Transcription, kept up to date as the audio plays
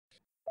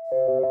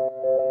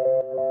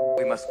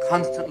must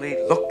constantly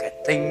look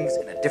at things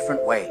in a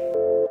different way.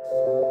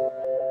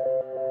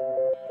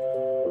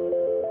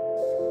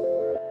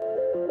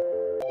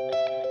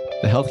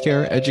 The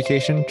Healthcare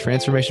Education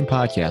Transformation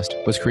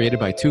Podcast was created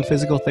by two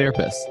physical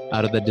therapists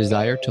out of the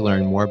desire to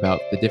learn more about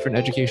the different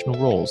educational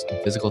roles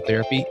in physical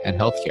therapy and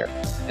healthcare,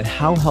 and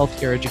how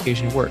healthcare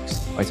education works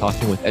by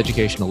talking with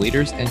educational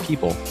leaders and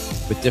people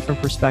with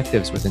different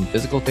perspectives within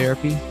physical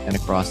therapy and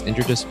across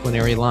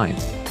interdisciplinary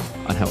lines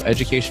on how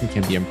education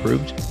can be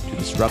improved to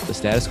disrupt the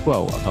status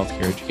quo of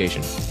healthcare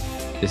education.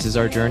 This is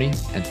our journey,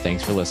 and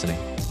thanks for listening.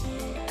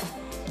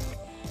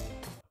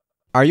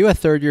 Are you a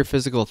third-year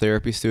physical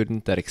therapy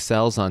student that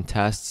excels on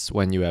tests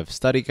when you have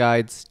study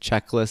guides,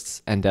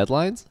 checklists, and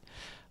deadlines?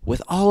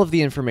 With all of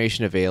the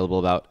information available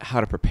about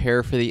how to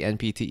prepare for the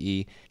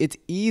NPTE, it's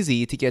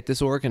easy to get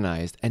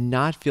disorganized and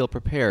not feel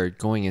prepared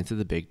going into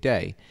the big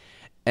day.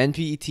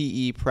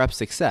 NPTE Prep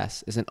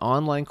Success is an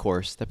online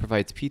course that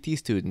provides PT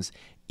students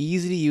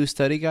easy-to-use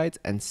study guides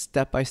and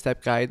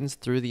step-by-step guidance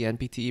through the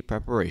NPTE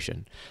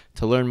preparation.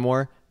 To learn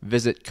more,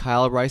 visit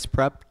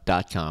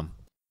kylericeprep.com.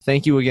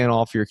 Thank you again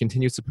all for your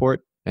continued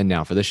support, and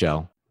now for the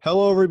show.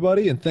 Hello,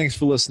 everybody, and thanks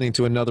for listening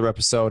to another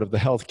episode of the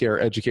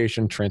Healthcare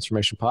Education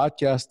Transformation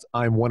Podcast.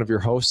 I'm one of your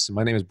hosts.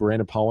 My name is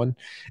Brandon Powen,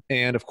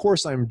 and of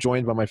course, I'm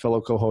joined by my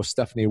fellow co-host,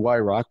 Stephanie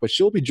Wyrock, but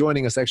she'll be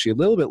joining us actually a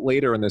little bit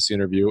later in this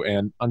interview,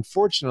 and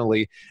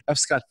unfortunately, F.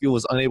 Scott Fuel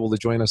is unable to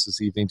join us this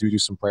evening due to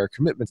some prior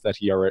commitments that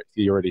he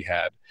already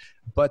had.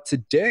 But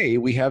today,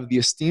 we have the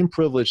esteemed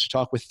privilege to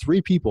talk with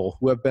three people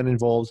who have been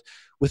involved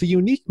with a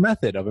unique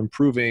method of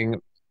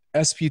improving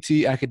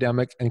SPT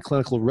academic and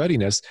clinical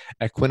readiness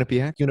at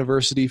Quinnipiac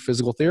University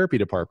Physical Therapy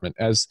Department.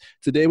 As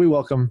today we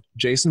welcome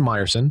Jason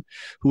Myerson,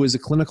 who is a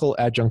clinical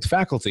adjunct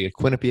faculty at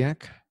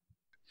Quinnipiac,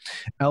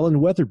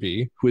 Ellen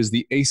WetherBee, who is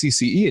the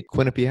ACCE at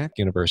Quinnipiac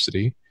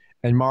University,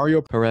 and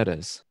Mario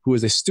Paredes, who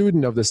is a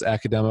student of this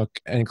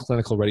academic and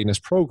clinical readiness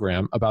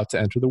program about to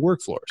enter the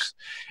workforce.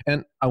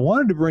 And I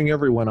wanted to bring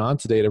everyone on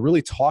today to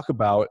really talk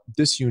about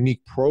this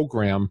unique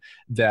program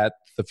that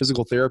the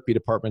physical therapy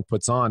department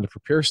puts on to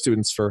prepare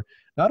students for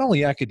not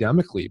only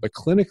academically, but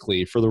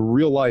clinically for the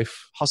real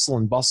life hustle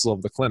and bustle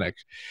of the clinic.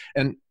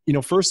 And, you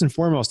know, first and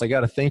foremost, I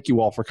got to thank you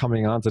all for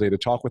coming on today to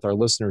talk with our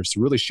listeners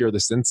to really share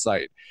this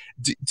insight.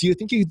 Do you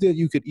think that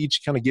you could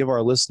each kind of give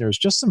our listeners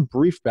just some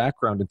brief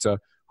background into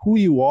who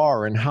you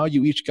are and how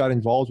you each got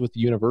involved with the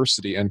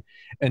university? And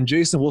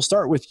Jason, we'll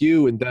start with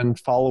you and then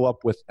follow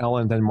up with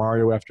Ellen, then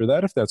Mario after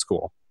that, if that's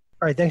cool.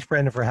 All right. Thanks,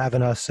 Brandon, for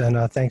having us.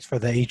 And thanks for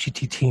the HET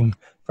team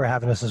for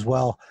having us as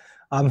well.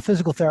 I'm a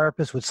physical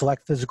therapist with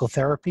Select Physical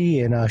Therapy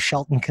in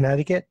Shelton,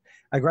 Connecticut.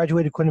 I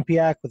graduated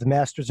Quinnipiac with a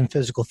master's in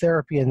physical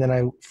therapy, and then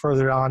I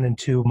furthered on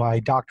into my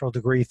doctoral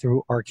degree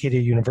through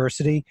Arcadia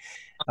University.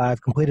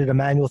 I've completed a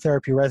manual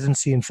therapy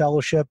residency and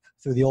fellowship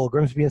through the Ola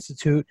Grimsby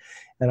Institute,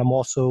 and I'm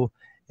also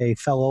a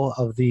fellow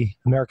of the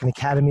American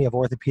Academy of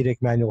Orthopedic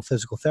Manual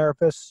Physical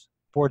Therapists,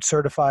 board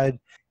certified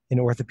in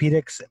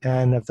orthopedics,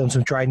 and I've done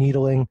some dry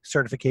needling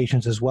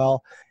certifications as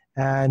well.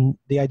 And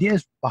the idea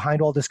is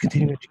behind all this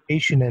continuing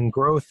education and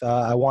growth,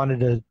 I wanted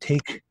to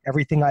take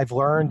everything I've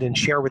learned and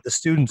share with the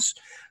students.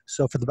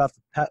 So for about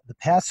the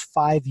past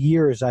 5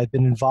 years, I've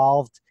been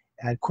involved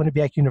at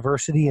Quinnipiac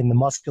University in the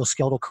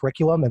musculoskeletal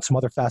curriculum and some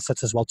other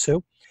facets as well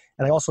too.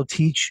 And I also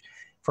teach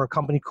for a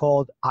company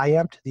called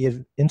IAMT,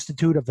 the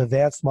Institute of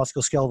Advanced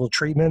Musculoskeletal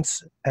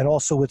Treatments, and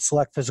also with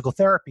Select Physical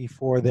Therapy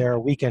for their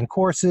weekend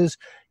courses,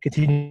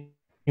 continuing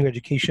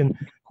education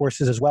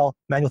courses as well,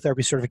 manual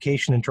therapy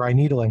certification, and dry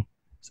needling.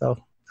 So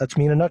that's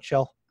me in a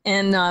nutshell.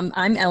 And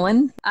I'm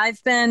Ellen.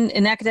 I've been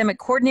an academic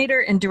coordinator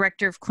and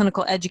director of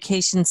clinical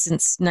education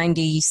since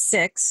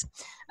 '96.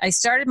 I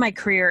started my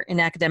career in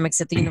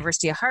academics at the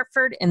University of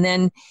Hartford and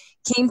then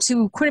came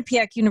to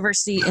Quinnipiac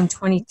University in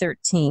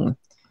 2013.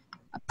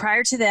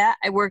 Prior to that,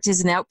 I worked as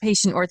an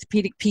outpatient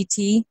orthopedic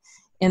PT,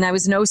 and I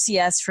was an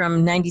OCS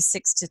from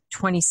 '96 to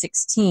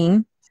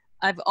 2016.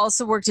 I've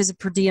also worked as a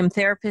per diem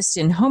therapist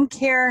in home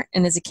care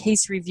and as a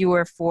case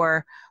reviewer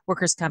for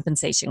workers'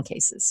 compensation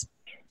cases.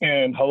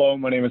 And hello,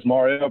 my name is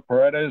Mario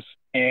Paredes,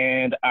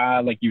 and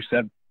like you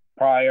said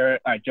prior,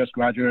 I just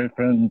graduated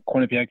from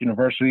Quinnipiac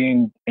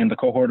University in the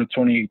cohort of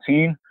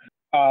 2018.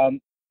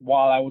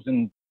 While I was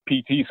in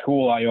PT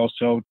school, I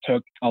also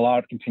took a lot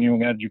of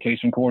continuing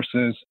education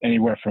courses,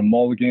 anywhere from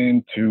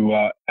Mulligan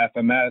to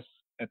FMS,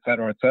 et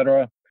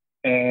cetera,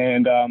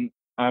 and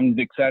I'm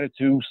excited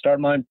to start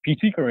my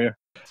PT career.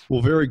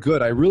 Well, very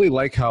good. I really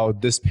like how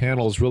this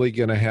panel is really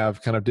going to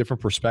have kind of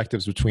different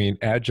perspectives between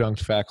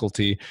adjunct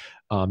faculty,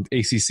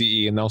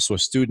 ACCE, and also a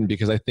student,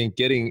 because I think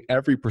getting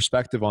every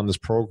perspective on this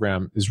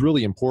program is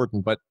really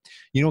important. But,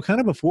 you know, kind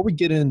of before we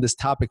get into this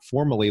topic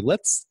formally,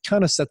 let's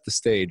kind of set the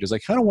stage, as I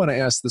kind of want to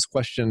ask this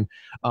question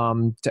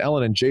to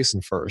Ellen and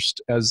Jason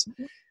first. As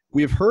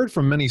we have heard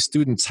from many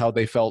students how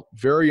they felt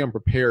very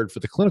unprepared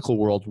for the clinical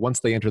world once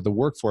they entered the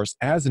workforce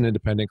as an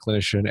independent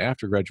clinician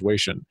after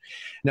graduation.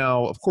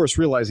 Now, of course,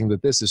 realizing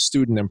that this is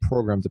student and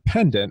program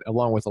dependent,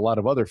 along with a lot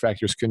of other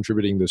factors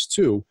contributing this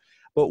too,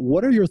 But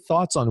what are your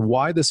thoughts on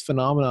why this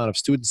phenomenon of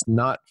students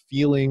not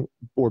feeling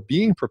or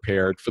being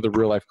prepared for the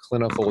real-life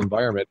clinical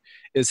environment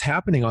is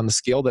happening on the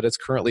scale that it's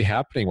currently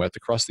happening with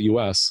across the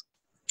U.S.?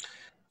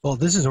 Well,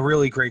 this is a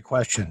really great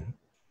question.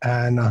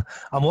 And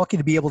I'm lucky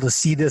to be able to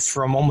see this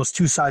from almost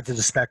two sides of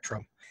the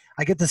spectrum.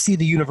 I get to see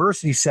the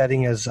university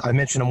setting, as I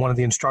mentioned, I'm one of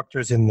the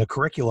instructors in the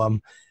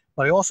curriculum,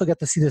 but I also get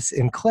to see this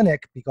in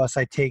clinic because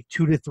I take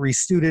 2 to 3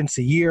 students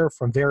a year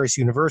from various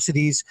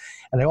universities,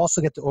 and I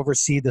also get to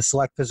oversee the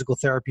Select Physical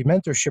Therapy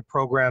Mentorship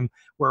Program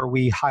where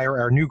we hire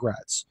our new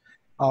grads.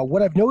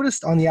 What I've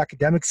noticed on the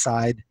academic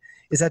side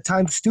is at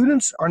times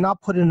students are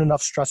not put in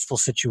enough stressful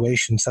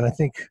situations, and I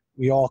think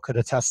we all could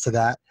attest to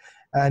that.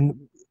 And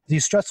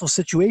these stressful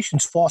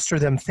situations foster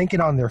them thinking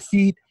on their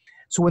feet.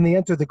 So when they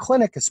enter the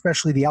clinic,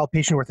 especially the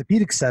outpatient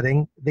orthopedic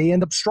setting, they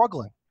end up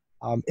struggling.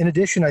 In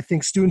addition, I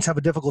think students have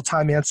a difficult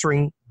time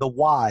answering the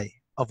why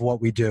of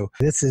what we do.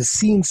 This is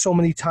seen so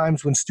many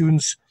times when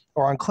students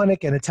are on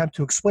clinic and attempt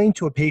to explain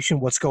to a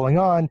patient what's going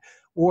on,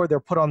 or they're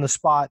put on the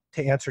spot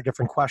to answer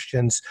different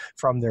questions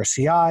from their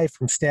CI,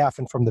 from staff,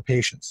 and from the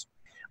patients.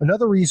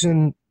 Another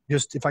reason,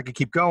 just if I could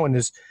keep going,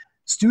 is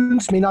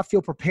students may not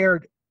feel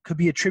prepared could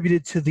be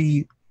attributed to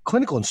the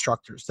clinical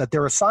instructors that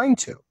they're assigned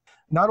to.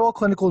 Not all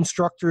clinical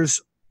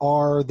instructors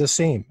are the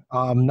same.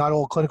 Not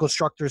all clinical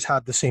instructors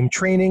have the same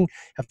training,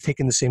 have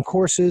taken the same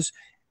courses,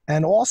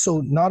 and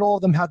also not all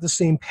of them have the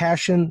same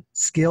passion,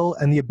 skill,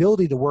 and the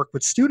ability to work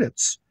with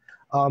students.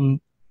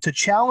 To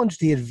challenge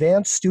the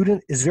advanced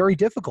student is very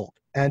difficult,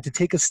 and to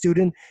take a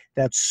student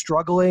that's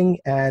struggling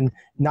and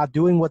not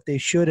doing what they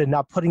should and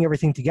not putting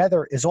everything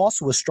together is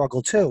also a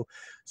struggle too.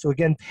 So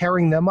again,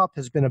 pairing them up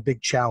has been a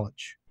big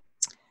challenge.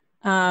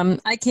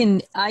 I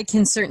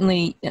can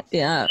certainly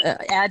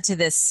add to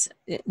this.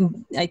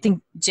 I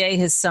think Jay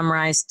has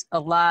summarized a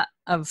lot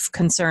of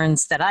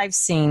concerns that I've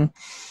seen.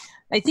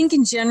 I think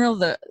in general,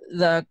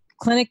 the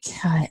clinic,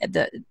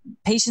 the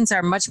patients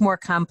are much more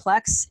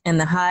complex, and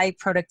the high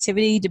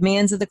productivity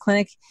demands of the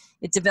clinic,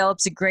 it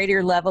develops a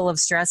greater level of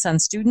stress on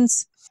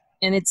students,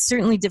 and it's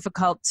certainly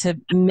difficult to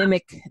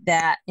mimic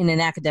that in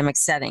an academic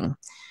setting.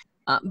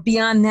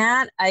 Beyond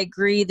that, I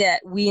agree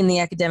that we in the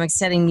academic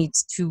setting need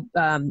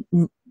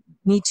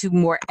to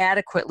more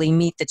adequately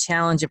meet the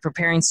challenge of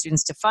preparing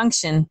students to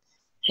function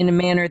in a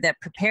manner that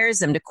prepares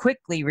them to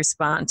quickly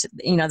respond to,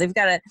 they've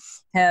got to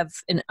have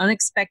an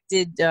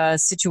unexpected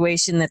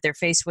situation that they're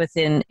faced with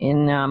in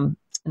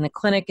the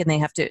clinic, and they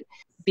have to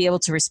be able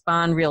to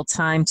respond real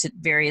time to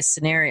various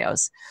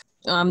scenarios.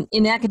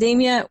 In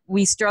academia,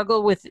 we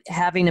struggle with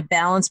having a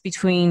balance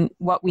between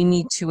what we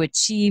need to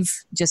achieve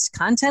just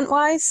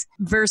content-wise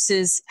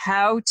versus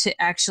how to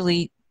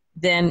actually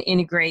then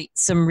integrate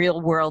some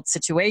real world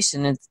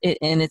situation.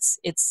 And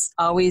it's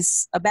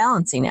always a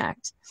balancing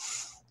act.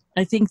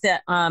 I think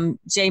that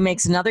Jay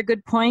makes another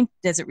good point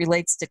as it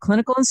relates to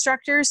clinical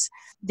instructors.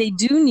 They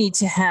do need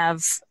to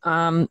have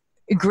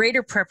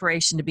greater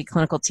preparation to be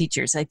clinical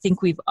teachers. I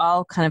think we've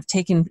all kind of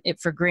taken it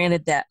for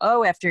granted that,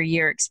 after a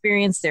year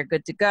experience, they're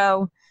good to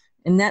go.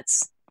 And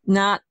that's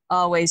not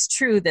always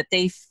true,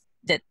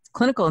 that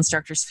clinical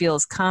instructors feel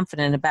as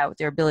confident about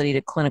their ability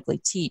to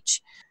clinically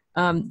teach.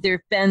 There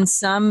have been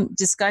some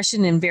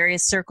discussion in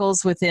various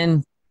circles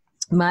within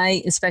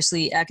my,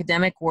 especially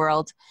academic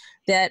world,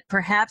 that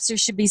perhaps there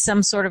should be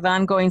some sort of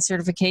ongoing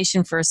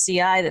certification for a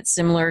CI that's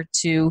similar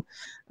to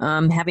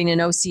having an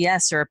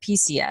OCS or a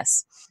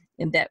PCS,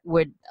 and that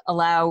would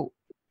allow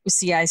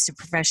CIs to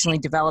professionally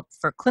develop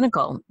for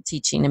clinical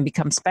teaching and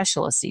become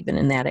specialists even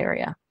in that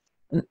area.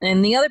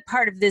 And the other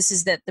part of this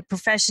is that the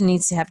profession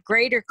needs to have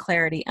greater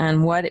clarity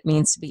on what it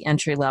means to be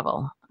entry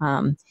level.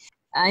 I'm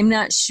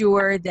not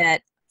sure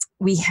that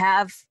we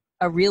have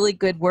a really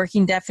good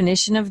working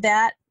definition of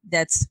that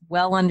that's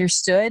well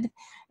understood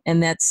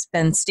and that's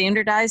been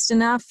standardized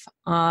enough.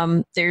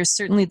 There's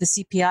certainly the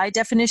CPI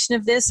definition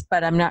of this,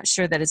 but I'm not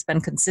sure that it's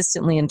been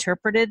consistently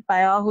interpreted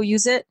by all who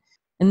use it.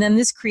 And then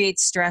this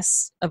creates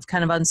stress of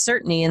kind of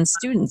uncertainty in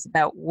students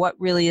about what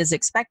really is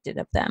expected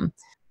of them.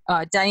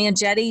 Diane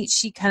Jetty,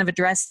 she kind of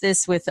addressed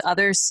this with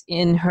others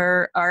in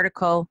her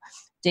article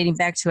dating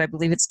back to, I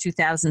believe it's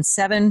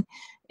 2007.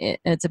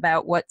 It's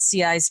about what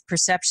CI's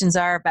perceptions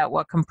are about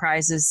what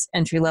comprises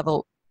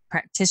entry-level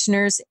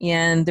practitioners.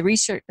 And the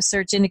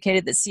research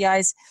indicated that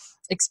CIs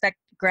expect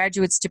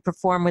graduates to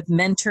perform with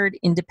mentored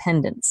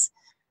independence.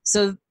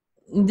 So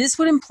this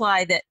would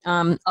imply that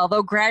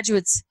although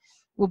graduates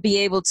will be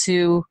able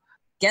to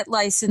get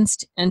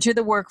licensed, enter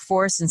the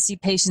workforce, and see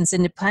patients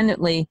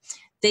independently,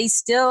 they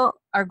still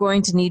are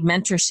going to need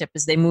mentorship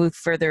as they move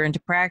further into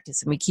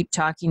practice. And we keep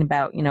talking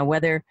about,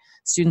 whether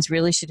students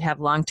really should have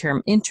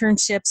long-term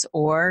internships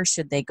or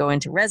should they go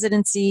into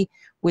residency.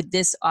 Would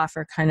this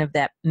offer kind of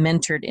that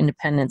mentored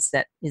independence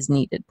that is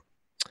needed?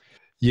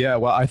 Yeah,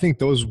 well, I think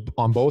those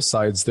on both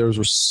sides, those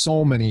were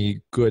so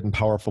many good and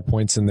powerful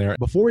points in there.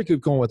 Before we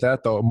keep going with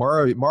that, though,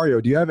 Mario,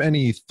 do you have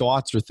any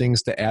thoughts or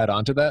things to add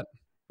on to that?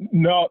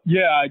 No,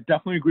 yeah, I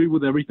definitely agree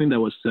with everything that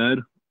was said.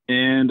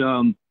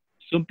 And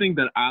something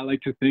that I like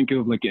to think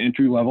of like an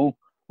entry level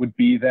would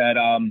be that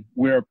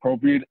we're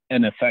appropriate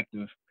and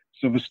effective.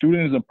 So if a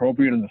student is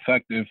appropriate and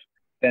effective,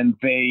 then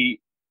they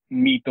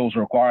meet those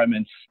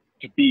requirements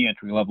to be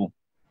entry level.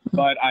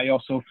 But I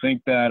also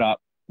think that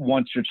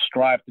one should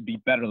strive to be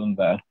better than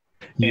that.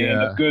 Yeah.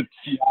 And a good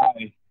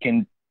CI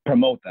can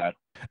promote that.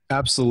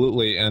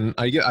 Absolutely. And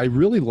I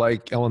really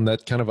like, Ellen,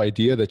 that kind of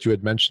idea that you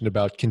had mentioned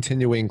about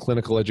continuing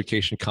clinical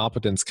education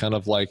competence, kind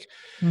of like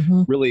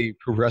really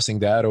progressing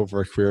that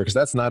over a career, because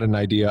that's not an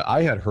idea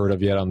I had heard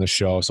of yet on the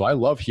show. So I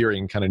love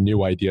hearing kind of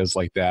new ideas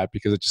like that,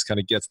 because it just kind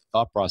of gets the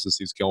thought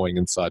processes going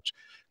and such.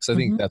 So I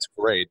think that's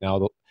great.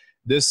 Now,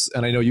 this,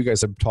 and I know you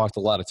guys have talked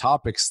a lot of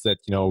topics that,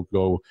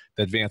 that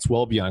advance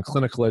well beyond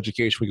clinical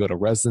education. We go to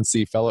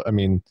residency, fellow. I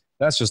mean,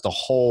 that's just a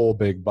whole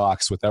big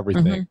box with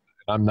everything.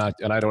 And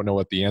I don't know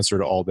what the answer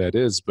to all that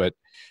is, but,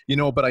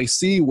 but I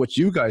see what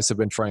you guys have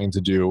been trying to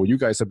do. You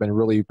guys have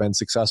really been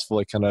successful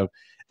at kind of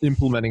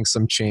implementing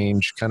some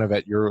change kind of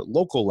at your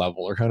local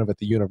level or kind of at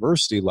the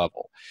university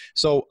level.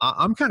 So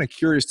I'm kind of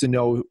curious to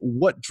know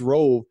what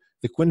drove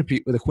the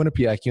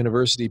Quinnipiac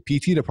University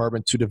PT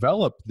department to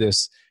develop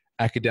this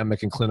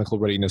academic and clinical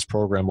readiness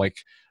program. Like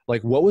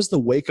what was the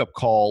wake-up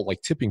call,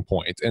 like tipping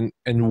point,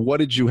 and what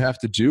did you have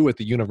to do at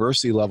the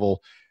university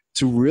level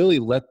to really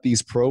let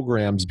these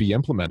programs be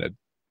implemented?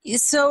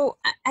 So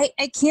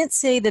I can't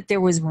say that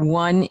there was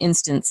one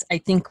instance. I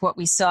think what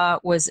we saw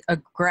was a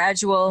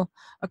gradual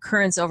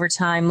occurrence over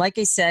time. Like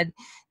I said,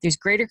 there's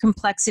greater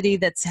complexity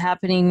that's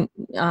happening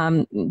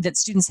that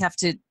students have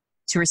to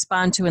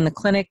respond to in the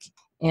clinic,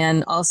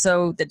 and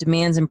also the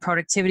demands and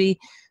productivity.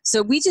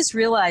 So we just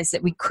realized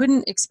that we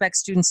couldn't expect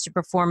students to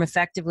perform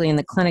effectively in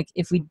the clinic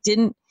if we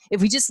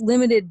just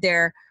limited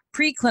their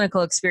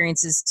preclinical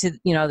experiences to,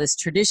 this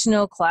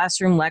traditional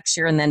classroom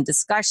lecture and then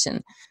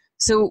discussion.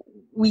 So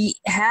we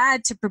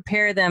had to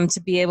prepare them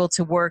to be able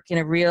to work in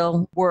a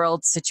real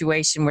world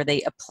situation where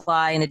they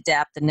apply and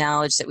adapt the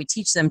knowledge that we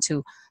teach them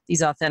to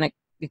these authentic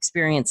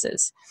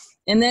experiences.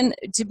 And then,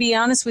 to be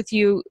honest with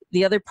you,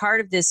 the other part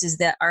of this is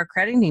that our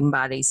accrediting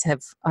bodies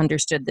have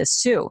understood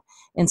this too.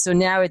 And so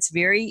now it's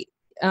very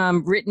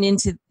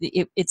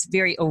it's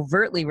very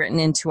overtly written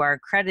into our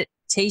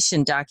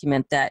accreditation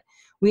document that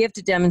we have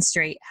to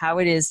demonstrate how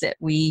it is that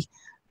we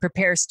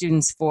prepare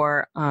students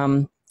for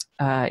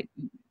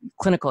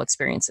clinical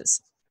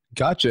experiences.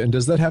 Gotcha. And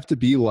does that have to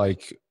be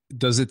like,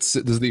 does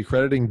the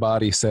accrediting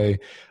body say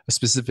a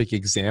specific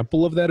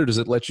example of that, or does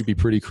it let you be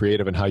pretty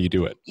creative in how you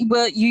do it?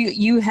 Well,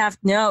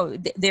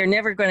 they're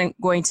never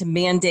going to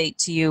mandate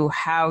to you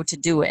how to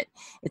do it.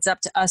 It's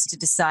up to us to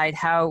decide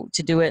how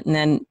to do it, and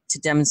then to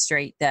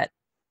demonstrate that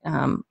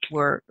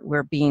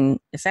we're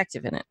being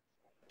effective in it.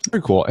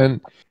 Very cool.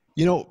 And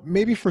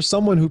maybe for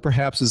someone who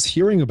perhaps is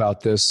hearing about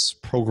this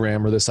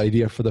program or this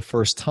idea for the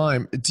first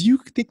time, do you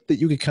think that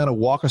you could kind of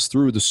walk us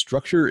through the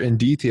structure and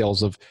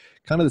details of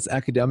kind of this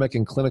academic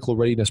and clinical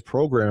readiness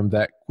program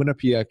that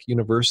Quinnipiac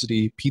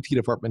University PT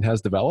department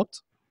has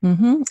developed?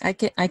 I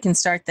can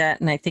start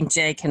that, and I think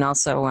Jay can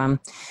also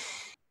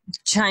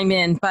chime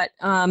in. But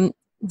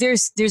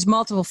there's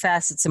multiple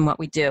facets in what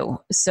we do.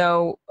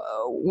 So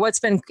what's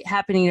been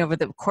happening over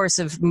the course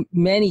of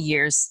many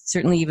years,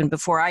 certainly even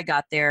before I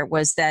got there,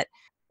 was that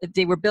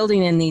they were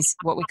building in these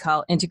what we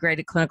call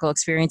integrated clinical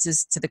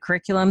experiences to the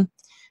curriculum.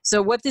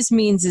 So what this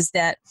means is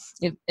that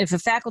if a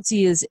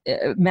faculty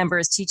member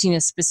is teaching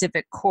a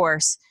specific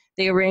course,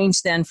 they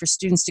arrange then for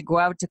students to go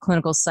out to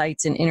clinical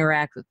sites and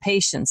interact with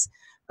patients.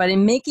 But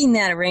in making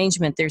that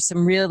arrangement, there's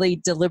some really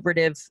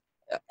deliberative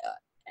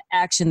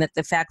action that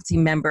the faculty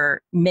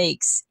member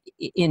makes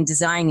in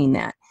designing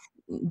that.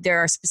 There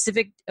are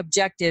specific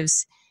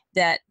objectives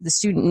that the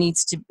student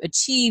needs to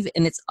achieve,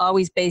 and it's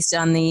always based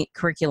on the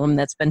curriculum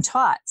that's been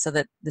taught, so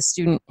that the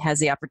student has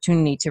the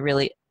opportunity to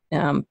really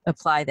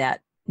apply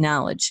that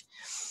knowledge.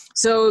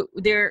 So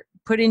they're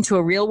put into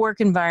a real work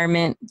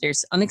environment.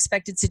 There's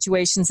unexpected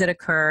situations that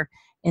occur,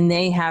 and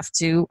they have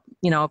to,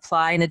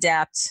 apply and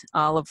adapt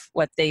all of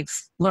what they've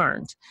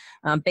learned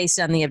based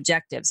on the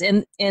objectives.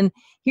 And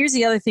here's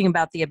the other thing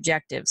about the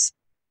objectives.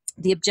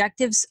 The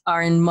objectives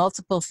are in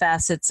multiple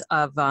facets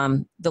of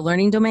the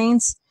learning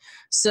domains.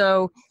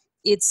 So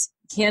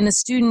can a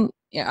student,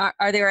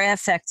 are there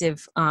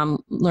affective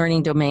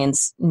learning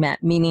domains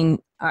met?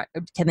 Meaning,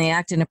 can they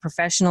act in a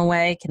professional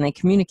way? Can they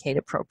communicate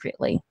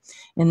appropriately?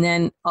 And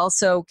then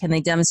also, can they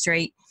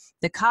demonstrate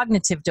the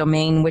cognitive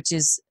domain, which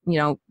is,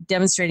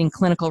 demonstrating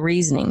clinical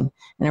reasoning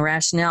and a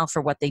rationale for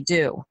what they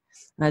do,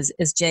 as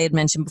Jay had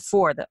mentioned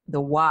before,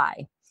 the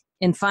why.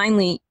 And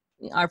finally,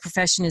 our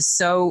profession is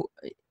so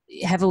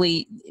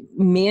heavily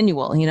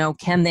manual,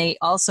 can they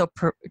also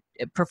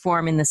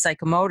perform in the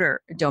psychomotor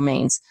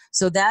domains?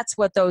 So that's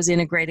what those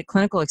integrated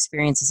clinical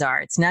experiences are.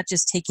 It's not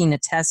just taking a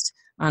test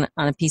on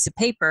a piece of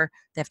paper.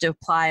 They have to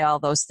apply all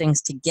those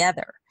things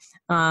together.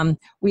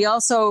 We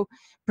also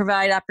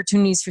provide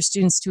opportunities for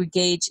students to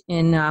engage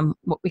in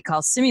what we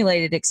call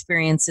simulated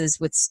experiences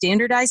with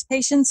standardized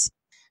patients.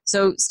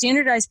 So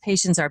standardized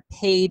patients are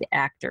paid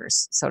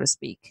actors, so to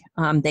speak.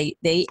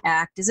 They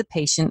act as a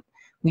patient.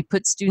 We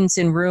put students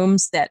in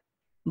rooms that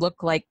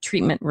look like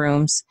treatment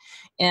rooms,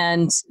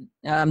 and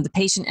the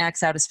patient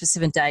acts out a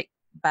specific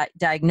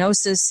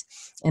diagnosis,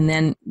 and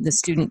then the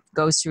student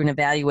goes through an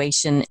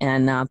evaluation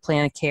and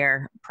plan of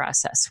care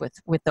process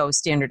with those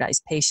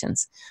standardized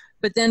patients.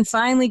 But then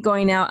finally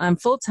going out on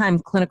full-time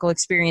clinical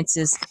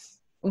experiences,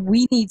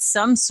 we need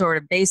some sort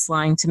of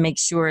baseline to make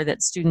sure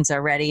that students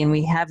are ready, and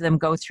we have them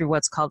go through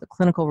what's called a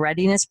Clinical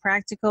Readiness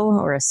Practical,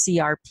 or a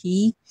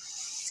CRP.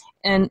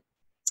 And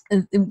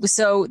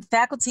so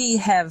faculty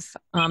have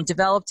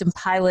developed and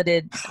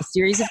piloted a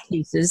series of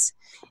cases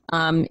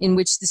in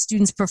which the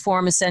students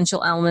perform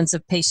essential elements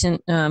of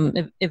patient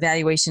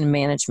evaluation and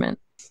management.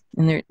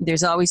 And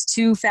there's always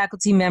two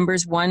faculty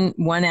members.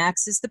 One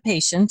acts as the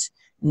patient,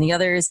 and the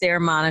other is there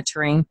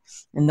monitoring.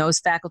 And those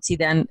faculty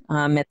then,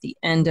 at the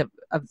end of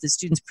the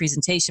student's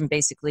presentation,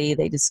 basically,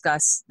 they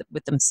discuss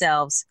with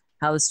themselves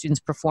how the student's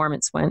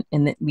performance went,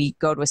 and that we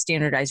go to a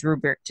standardized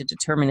rubric to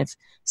determine if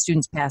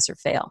students pass or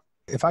fail.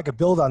 If I could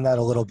build on that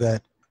a little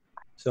bit.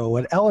 So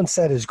what Ellen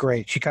said is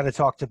great. She kind of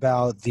talked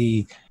about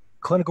the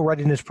clinical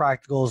readiness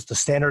practicals, the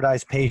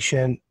standardized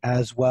patient,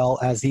 as well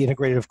as the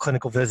integrative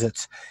clinical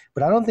visits.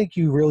 But I don't think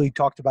you really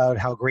talked about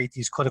how great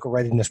these clinical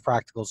readiness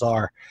practicals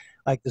are.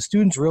 Like, the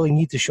students really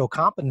need to show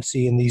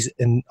competency on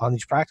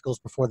these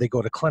practicals before they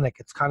go to clinic.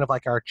 It's kind of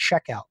like our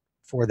checkout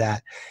for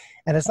that.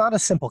 And it's not a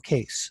simple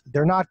case.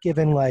 They're not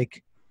given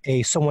like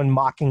someone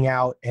mocking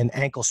out an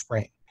ankle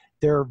sprain.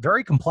 They're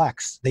very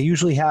complex. They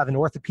usually have an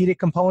orthopedic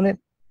component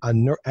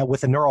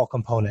with a neural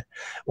component,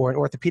 or an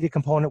orthopedic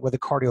component with a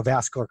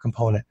cardiovascular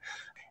component.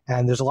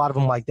 And there's a lot of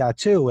them like that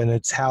too. And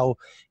it's how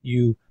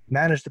you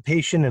manage the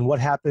patient and what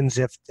happens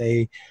if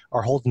they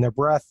are holding their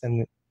breath,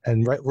 and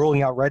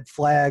ruling out red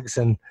flags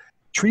and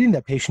treating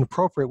that patient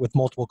appropriate with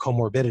multiple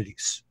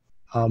comorbidities.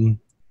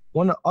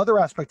 One other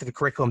aspect of the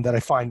curriculum that I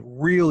find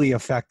really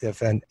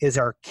effective is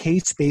our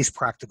case-based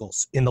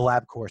practicals in the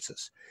lab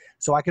courses.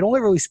 So I can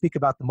only really speak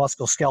about the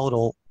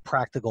musculoskeletal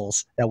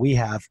practicals that we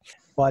have,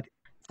 but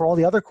for all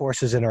the other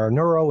courses in our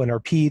neuro and our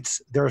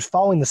peds, they're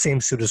following the same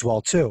suit as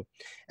well too.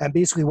 And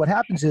basically what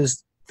happens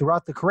is,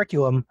 throughout the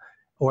curriculum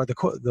or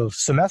the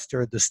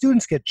semester, the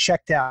students get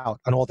checked out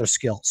on all their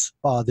skills.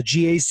 The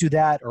GAs do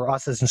that, or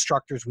us as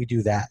instructors, we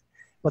do that.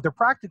 But their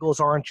practicals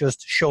aren't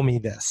just show me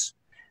this.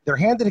 They're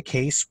handed a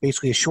case,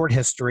 basically a short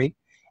history,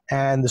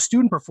 and the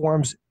student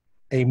performs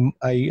a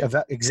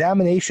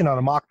examination on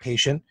a mock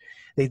patient.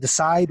 They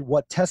decide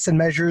what tests and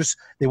measures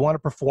they want to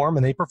perform,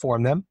 and they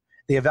perform them.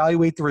 They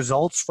evaluate the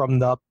results from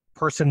the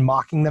person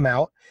mocking them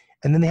out,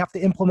 and then they have to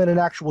implement an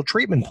actual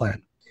treatment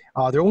plan.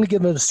 They're only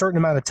given a certain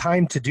amount of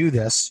time to do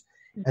this,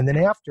 and then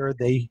after,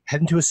 they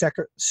head into a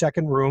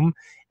second room,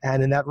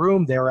 and in that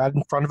room, they're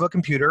in front of a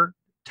computer,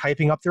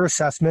 typing up their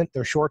assessment,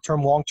 their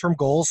short-term, long-term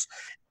goals,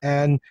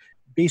 and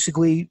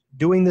basically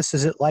doing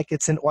this like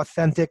it's an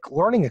authentic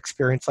learning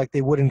experience, like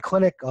they would in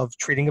clinic, of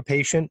treating a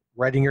patient,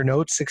 writing your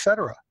notes,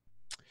 etc.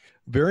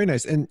 Very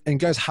nice. And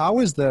guys,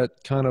 how is that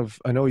kind of,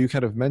 I know you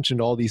kind of mentioned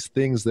all these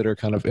things that are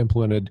kind of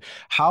implemented.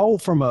 How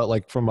from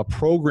a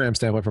program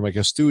standpoint, from like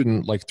a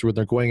student, like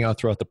they're going out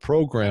throughout the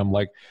program,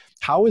 like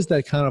how is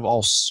that kind of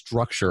all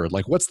structured?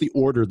 Like what's the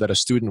order that a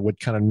student would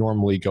kind of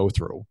normally go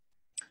through?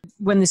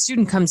 When the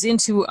student comes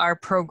into our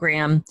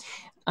program,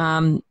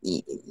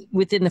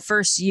 within the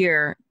first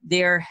year,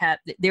 they're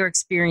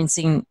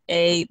experiencing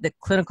the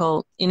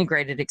clinical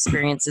integrated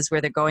experiences,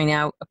 where they're going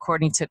out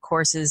according to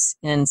courses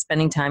and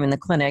spending time in the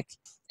clinic,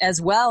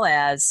 as well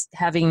as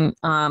having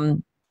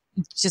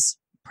just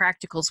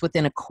practicals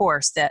within a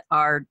course that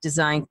are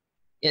designed,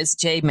 as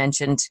Jay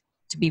mentioned,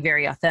 to be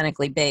very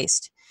authentically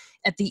based.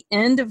 At the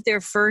end of their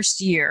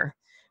first year,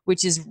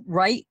 which is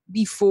right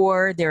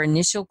before their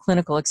initial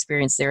clinical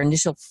experience, their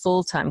initial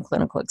full-time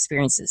clinical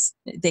experiences,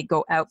 they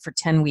go out for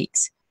 10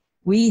 weeks.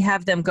 We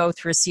have them go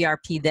through a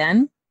CRP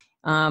then.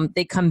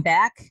 They come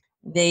back.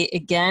 They,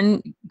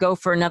 again, go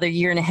for another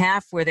year and a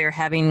half where they're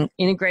having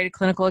integrated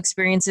clinical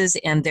experiences,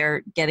 and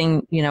they're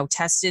getting,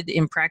 tested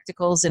in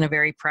practicals in a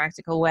very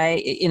practical way,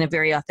 in a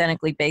very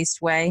authentically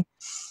based way.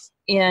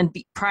 And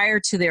prior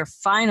to their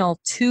final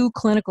 2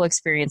 clinical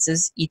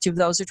experiences, each of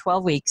those are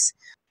 12 weeks,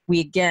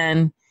 we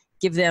again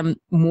give them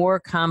more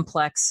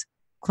complex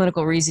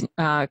clinical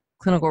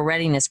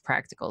readiness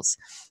practicals.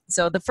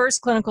 So the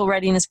first clinical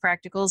readiness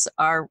practicals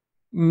are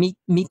meet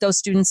those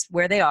students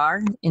where they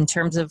are in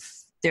terms of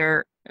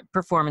their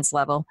performance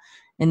level.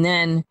 And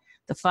then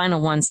the final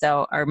ones,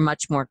 though, are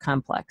much more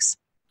complex.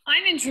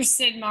 I'm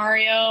interested,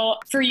 Mario,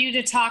 for you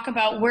to talk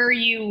about where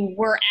you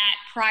were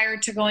at prior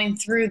to going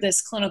through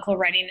this clinical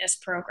readiness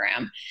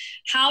program.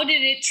 How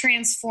did it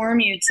transform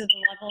you to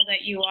the level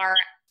that you are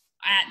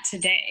at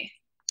today?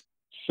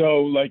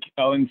 So like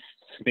Ellen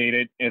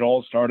stated, it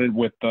all started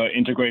with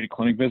integrated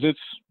clinic visits,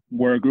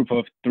 where a group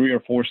of 3 or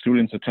 4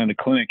 students attend a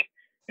clinic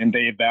and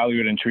they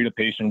evaluate and treat a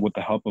patient with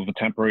the help of a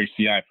temporary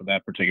CI for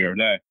that particular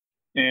day.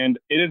 And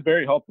it is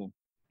very helpful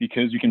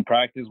because you can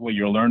practice what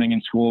you're learning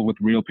in school with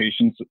real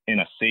patients in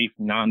a safe,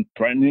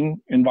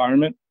 non-threatening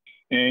environment.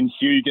 And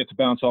here you get to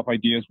bounce off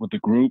ideas with the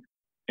group,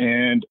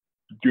 and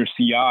your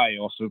CI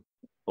also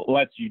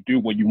lets you do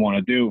what you want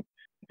to do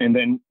and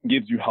then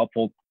gives you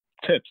helpful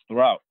tips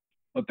throughout.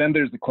 But then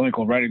there's the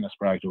clinical readiness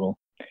practical.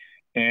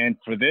 And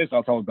for this,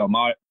 I'll talk about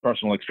my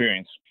personal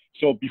experience.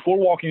 So before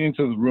walking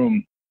into the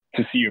room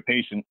to see your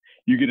patient,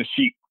 you get a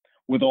sheet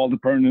with all the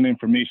pertinent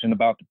information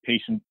about the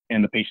patient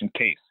and the patient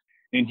case.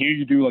 And here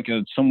you do like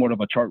somewhat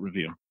of a chart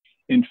review.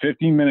 In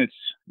 15 minutes,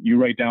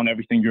 you write down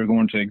everything you're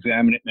going to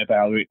examine it and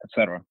evaluate,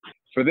 etc.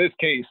 For this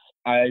case,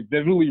 I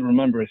vividly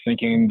remember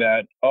thinking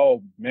that,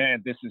 oh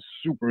man, this is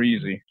super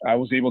easy. I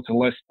was able to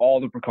list all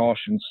the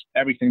precautions,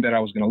 everything that I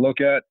was going to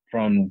look at,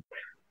 from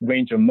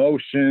range of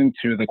motion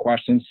to the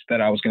questions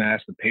that I was going to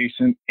ask the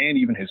patient and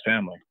even his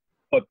family.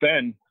 But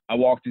then I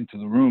walked into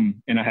the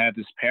room and I had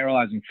this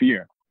paralyzing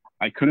fear.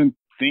 I couldn't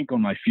think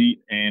on my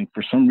feet, and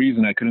for some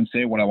reason I couldn't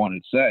say what I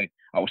wanted to say.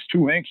 I was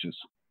too anxious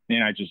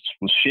and I just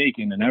was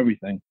shaking and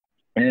everything.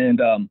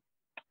 And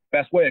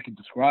best way I could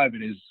describe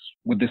it is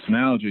with this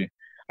analogy.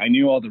 I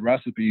knew all the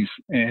recipes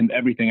and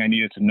everything I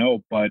needed to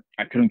know, but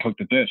I couldn't cook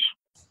the dish.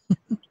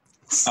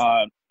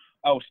 I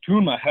was two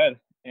in my head,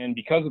 and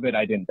because of it,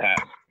 I didn't pass.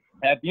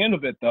 At the end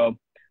of it, though,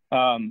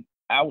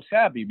 I was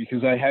happy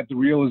because I had the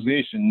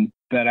realization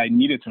that I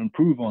needed to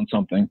improve on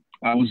something.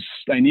 I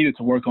needed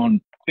to work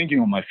on thinking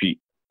on my feet.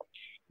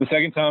 The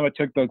second time I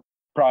took the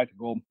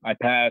practical, I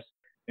passed,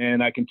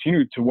 and I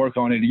continued to work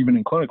on it even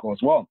in clinical as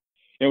well.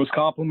 It was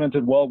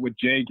complemented well with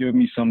Jay giving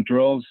me some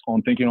drills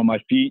on thinking on my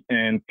feet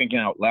and thinking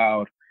out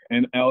loud,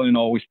 and Ellen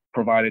always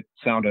provided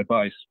sound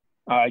advice.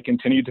 I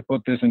continued to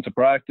put this into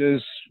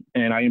practice,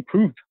 and I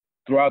improved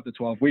throughout the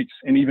 12 weeks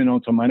and even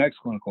onto my next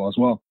clinical as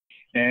well.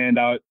 And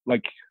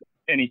like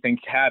anything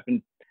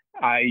happened,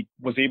 I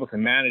was able to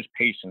manage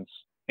patients,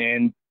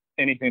 and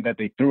anything that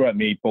they threw at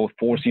me, both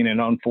foreseen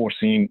and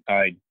unforeseen,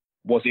 I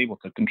was able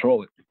to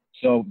control it.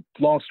 So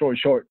long story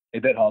short,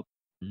 it did help.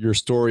 Your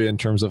story in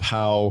terms of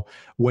how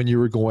when you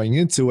were going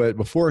into it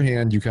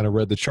beforehand, you kind of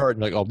read the chart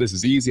and like, oh, this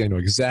is easy. I know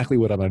exactly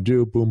what I'm going to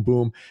do. Boom,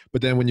 boom.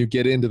 But then when you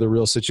get into the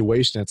real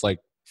situation, it's like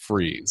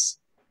freeze.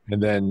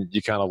 And then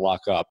you kind of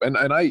lock up. And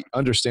I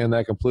understand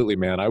that completely,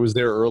 man. I was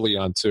there early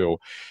on too.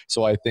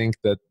 So I think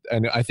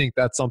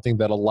that's something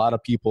that a lot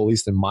of people, at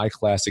least in my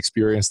class,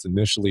 experienced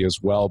initially as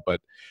well.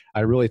 But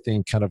I really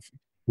think kind of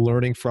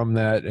learning from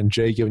that and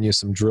Jay giving you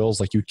some drills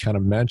like you kind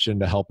of mentioned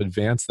to help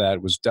advance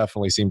that was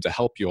definitely seemed to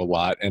help you a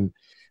lot. And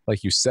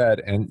like you said,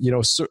 and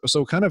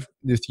so kind of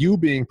with you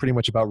being pretty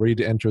much about ready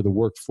to enter the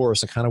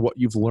workforce and kind of what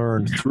you've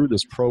learned through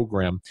this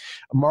program,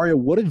 Mario,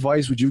 what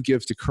advice would you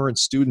give to current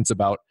students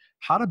about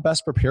how to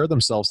best prepare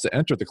themselves to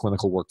enter the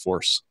clinical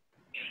workforce?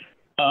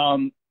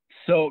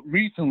 So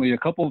recently, a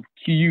couple of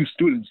KU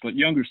students, but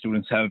younger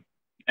students, have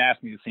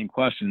asked me the same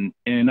question,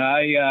 and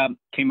I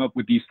came up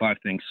with these 5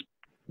 things.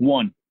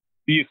 1,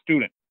 be a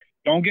student.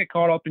 Don't get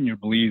caught up in your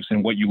beliefs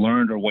and what you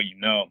learned or what you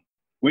know.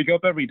 Wake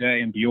up every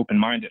day and be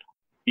open-minded.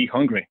 Be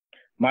hungry.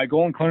 My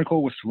goal in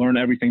clinical was to learn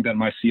everything that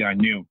my CI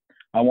knew.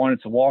 I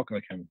wanted to walk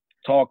like him,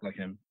 talk like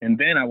him, and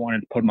then I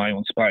wanted to put my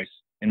own spice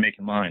and make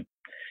it mine.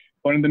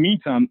 But in the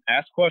meantime,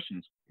 ask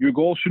questions. Your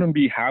goal shouldn't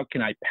be how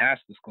can I pass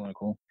this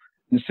clinical.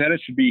 Instead,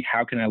 it should be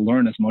how can I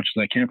learn as much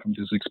as I can from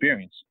this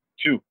experience.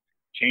 2,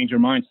 change your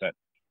mindset.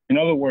 In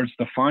other words,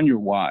 define your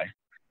why.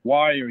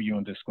 Why are you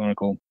in this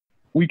clinical?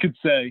 We could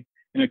say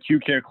an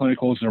acute care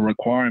clinical is a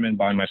requirement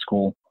by my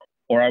school,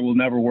 or I will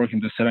never work in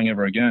this setting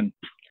ever again.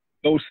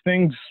 Those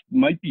things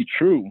might be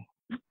true,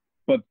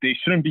 but they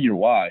shouldn't be your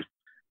why.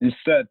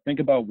 Instead, think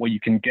about what you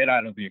can get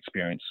out of the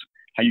experience,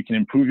 how you can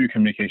improve your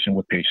communication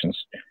with patients,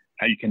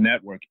 how you can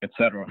network,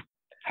 etc.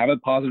 Have a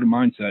positive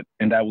mindset,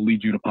 and that will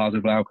lead you to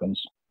positive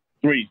outcomes.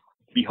 3,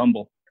 be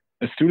humble.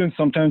 As students,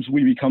 sometimes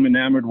we become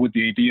enamored with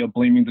the idea of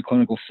blaming the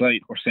clinical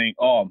site or saying,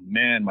 oh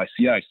man, my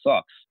CI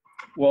sucks.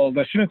 Well,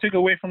 that shouldn't take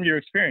away from your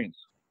experience.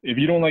 If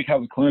you don't like how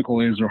the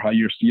clinical is or how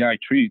your CI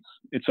treats,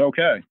 it's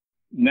okay.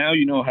 Now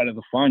you know how to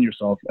define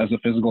yourself as a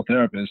physical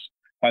therapist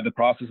by the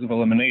process of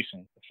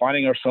elimination.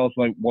 Finding ourselves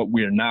like what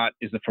we are not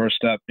is the first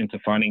step into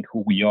finding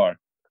who we are.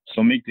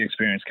 So make the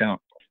experience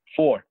count.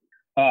 4,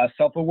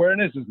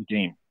 self-awareness is the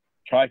game.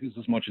 Practice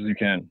as much as you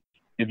can.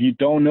 If you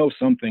don't know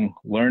something,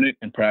 learn it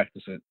and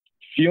practice it.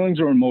 Feelings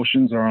or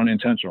emotions are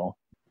unintentional,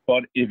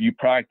 but if you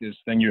practice,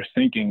 then your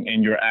thinking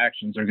and your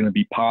actions are going to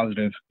be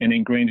positive and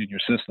ingrained in your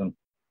system.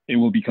 It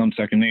will become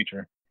second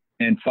nature.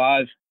 And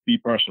 5, be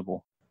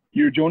personable.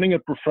 You're joining a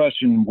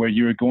profession where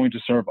you're going to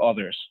serve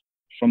others,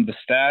 from the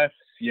staff,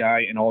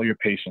 CI, and all your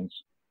patients.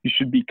 You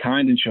should be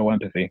kind and show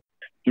empathy.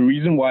 The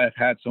reason why I've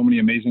had so many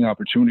amazing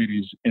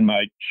opportunities in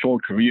my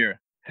short career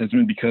has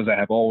been because I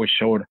have always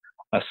showed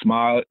a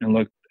smile and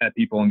looked at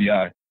people in the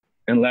eye.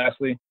 And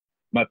lastly,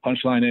 my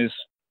punchline is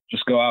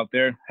just go out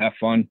there, have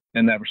fun,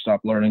 and never stop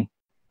learning.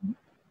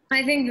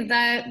 I think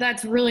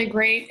that's really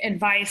great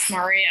advice,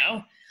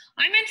 Mario.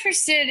 I'm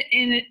interested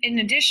in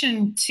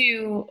addition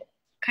to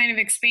kind of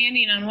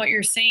expanding on what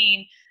you're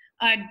saying,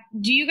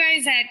 do you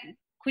guys at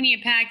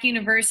Quinnipiac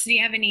University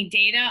have any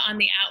data on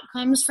the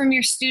outcomes from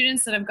your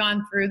students that have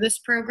gone through this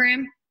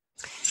program?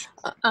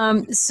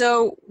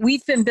 So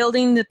we've been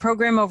building the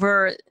program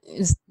over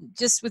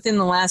just within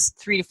the last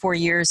 3 to 4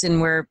 years, and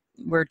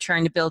we're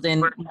trying to build in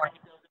more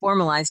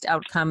formalized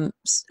outcomes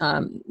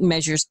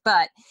measures.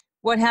 But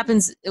what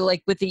happens,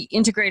 like with the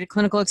integrated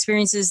clinical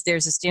experiences,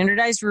 there's a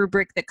standardized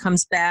rubric that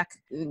comes back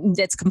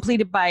that's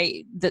completed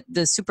by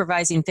the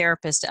supervising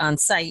therapist on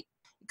site.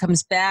 It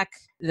comes back,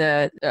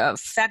 the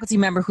faculty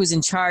member who's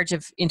in charge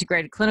of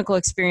integrated clinical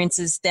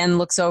experiences then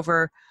looks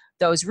over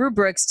those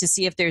rubrics to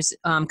see if there's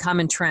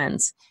common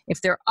trends.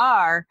 If there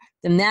are,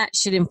 then that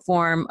should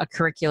inform a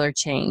curricular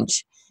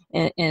change.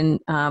 And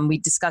we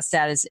discussed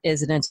that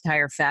as an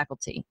entire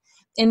faculty.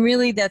 And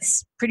really,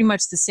 that's pretty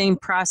much the same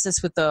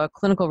process with the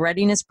clinical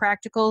readiness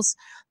practicals.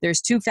 There's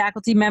 2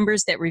 faculty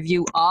members that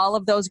review all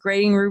of those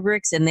grading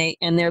rubrics, and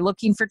they're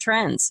looking for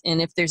trends.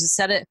 And if there's a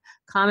set of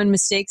common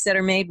mistakes that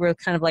are made, we're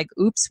kind of like,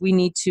 oops, we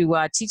need to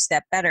teach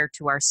that better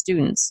to our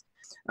students.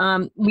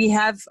 We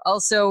have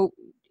also,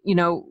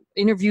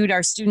 interviewed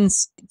our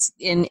students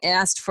and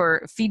asked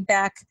for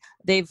feedback.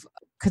 They've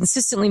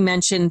consistently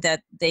mentioned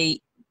that they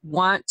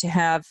want to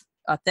have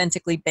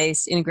authentically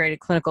based integrated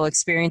clinical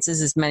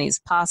experiences, as many as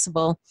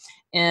possible.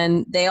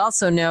 And they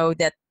also know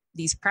that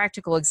these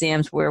practical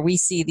exams where we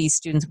see these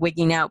students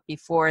wigging out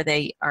before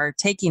they are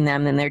taking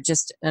them and they're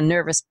just a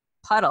nervous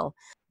puddle,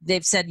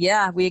 they've said,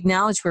 yeah, we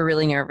acknowledge we're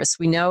really nervous.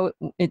 We know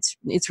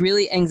it's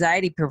really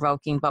anxiety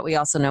provoking, but we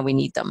also know we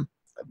need them.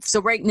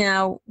 So right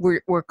now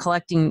we're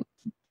collecting,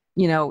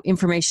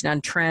 information on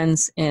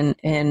trends, and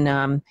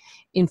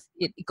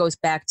it goes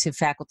back to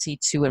faculty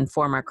to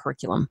inform our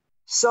curriculum.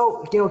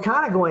 So,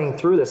 kind of going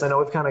through this, I know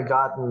we've kind of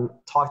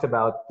talked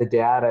about the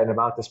data and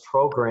about this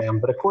program,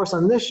 but of course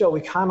on this show,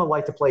 we kind of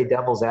like to play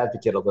devil's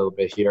advocate a little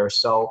bit here.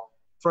 So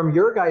from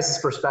your guys'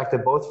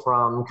 perspective, both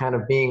from kind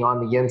of being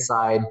on the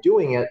inside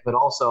doing it, but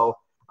also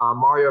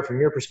Mario, from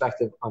your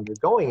perspective,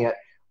 undergoing it,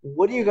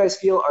 what do you guys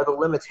feel are the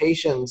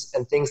limitations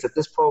and things that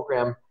this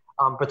program,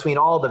 between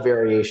all the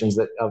variations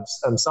of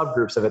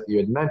subgroups of it that you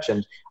had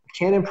mentioned,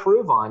 can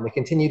improve on to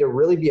continue to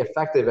really be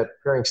effective at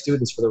preparing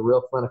students for the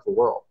real clinical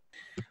world?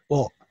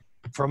 Well,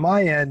 from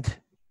my end,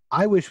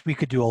 I wish we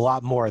could do a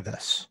lot more of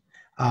this.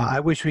 I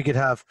wish we could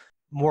have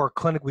more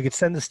we could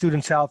send the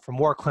students out for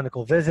more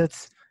clinical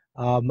visits.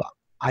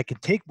 I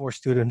could take more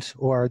students,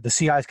 or the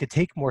CIs could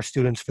take more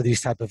students for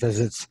these type of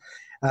visits,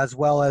 as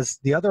well as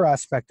the other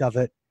aspect of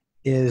it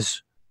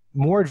is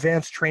more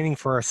advanced training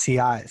for our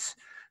CIs.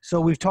 So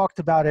we've talked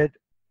about it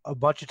a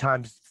bunch of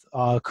times,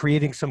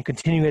 creating some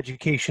continuing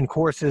education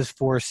courses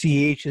for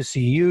CEHs,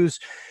 CEUs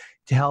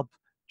to help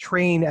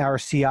train our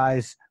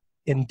CIs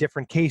in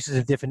different cases,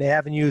 in different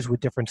avenues, with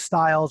different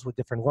styles, with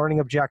different learning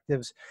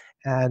objectives.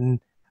 And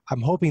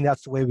I'm hoping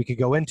that's the way we could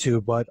go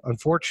into, but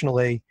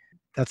unfortunately,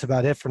 that's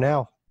about it for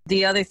now.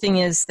 The other thing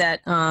is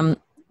that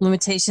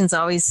limitations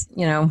always,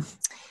 the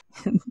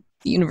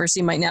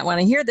university might not want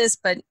to hear this,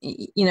 but,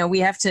 we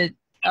have to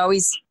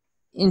always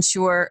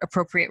ensure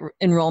appropriate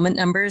enrollment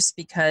numbers,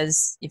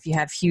 because if you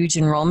have huge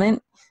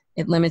enrollment,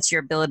 it limits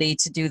your ability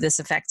to do this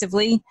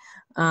effectively.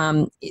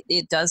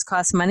 It does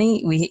cost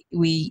money.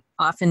 We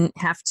often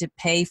have to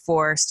pay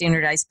for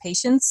standardized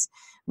patients.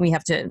 We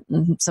have to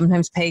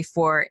sometimes pay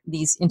for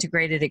these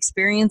integrated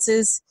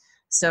experiences.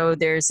 So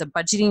there's a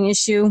budgeting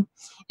issue.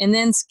 And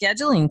then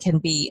scheduling can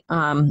be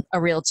a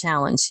real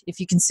challenge. If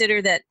you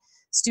consider that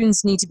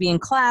students need to be in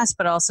class,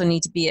 but also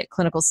need to be at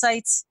clinical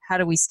sites, how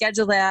do we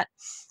schedule that?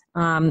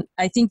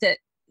 I think that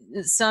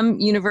some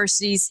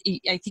universities,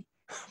 I think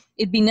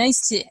it'd be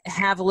nice to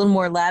have a little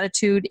more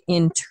latitude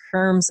in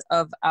terms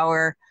of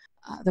our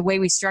the way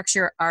we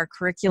structure our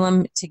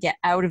curriculum to get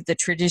out of the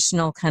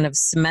traditional kind of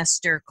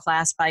semester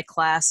class by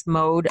class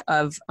mode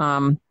of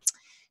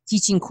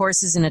teaching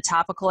courses in a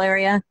topical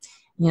area.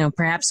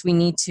 Perhaps we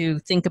need to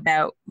think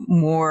about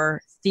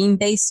more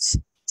theme-based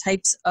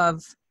types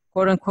of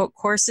quote-unquote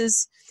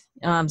courses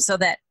so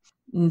that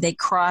they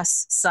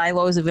cross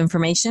silos of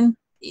information.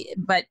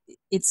 But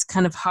it's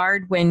kind of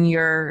hard when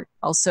you're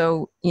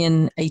also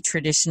in a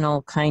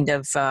traditional kind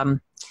of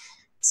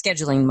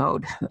scheduling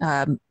mode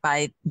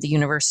by the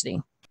university.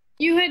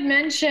 You had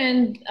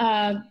mentioned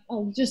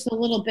just a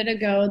little bit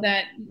ago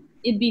that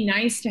it'd be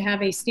nice to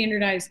have a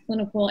standardized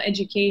clinical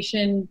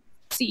education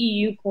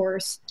CEU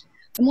course.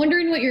 I'm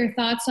wondering what your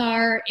thoughts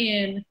are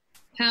in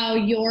how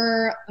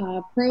your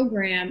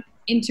program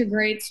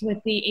integrates with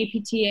the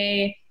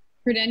APTA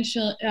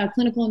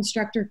clinical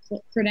instructor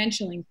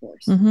credentialing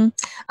course. Mm-hmm.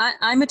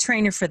 I'm a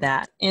trainer for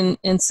that.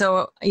 And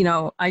so,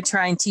 I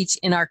try and teach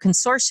in our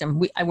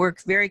consortium. I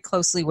work very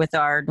closely with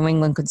our New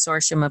England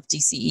Consortium of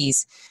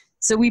DCEs.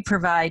 So we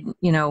provide,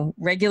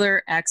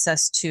 regular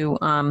access to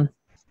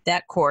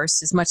that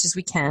course as much as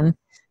we can.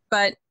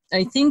 But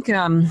I think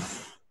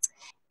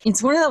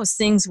it's one of those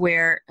things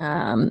where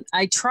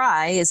I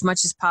try as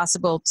much as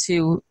possible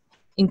to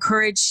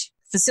encourage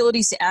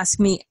facilities to ask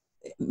me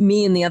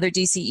and the other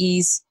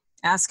DCEs,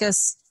 ask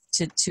us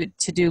to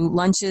do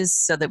lunches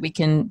so that we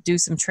can do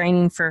some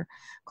training for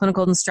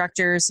clinical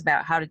instructors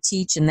about how to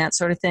teach and that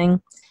sort of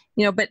thing.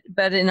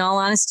 But in all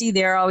honesty,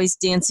 they're always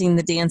dancing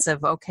the dance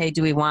of, okay,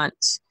 do we want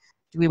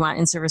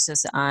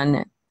in-services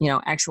on,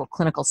 actual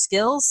clinical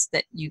skills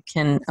that you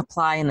can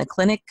apply in the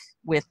clinic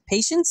with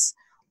patients,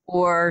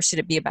 or should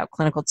it be about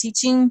clinical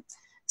teaching?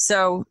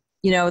 So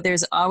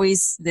there's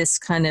always this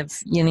kind of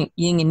yin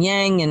and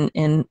yang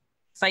and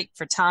fight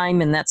for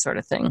time and that sort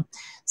of thing.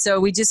 So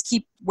we just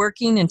keep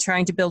working and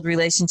trying to build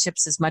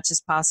relationships as much as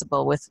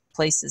possible with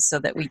places so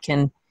that we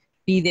can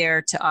be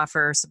there to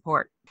offer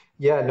support.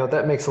 Yeah, no,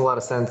 that makes a lot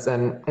of sense.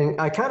 And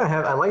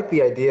I like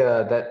the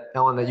idea that,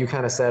 Ellen, that you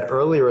kind of said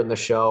earlier in the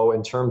show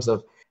in terms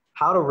of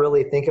how to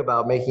really think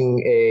about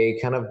making a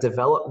kind of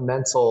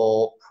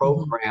developmental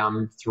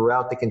program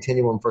throughout the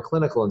continuum for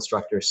clinical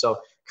instructors. So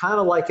kind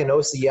of like an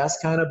OCS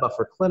but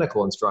for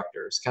clinical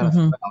instructors kind of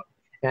throughout.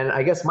 And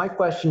I guess my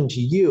question to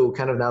you,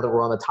 kind of now that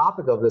we're on the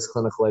topic of this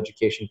clinical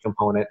education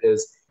component,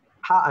 is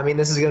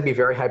this is going to be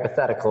very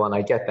hypothetical, and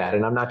I get that.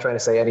 And I'm not trying to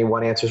say any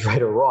one answer is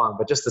right or wrong,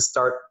 but just to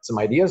start some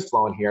ideas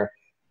flowing here,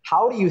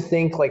 how do you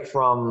think, like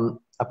from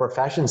a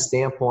profession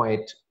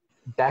standpoint,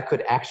 that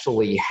could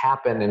actually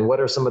happen? And what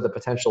are some of the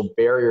potential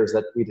barriers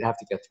that we'd have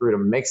to get through to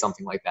make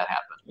something like that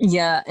happen?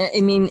 Yeah,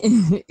 I mean,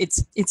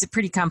 it's a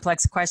pretty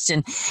complex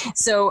question.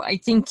 So I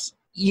think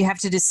you have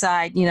to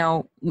decide,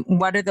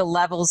 what are the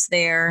levels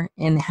there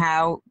and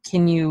how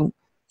can you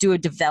do a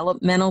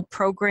developmental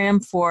program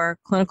for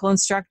clinical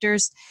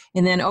instructors?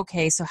 And then,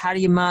 okay, so how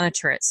do you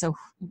monitor it? So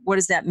what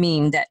does that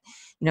mean? That,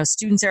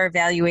 students are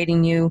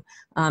evaluating you,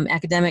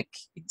 academic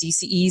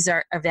DCEs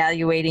are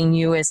evaluating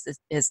you as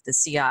the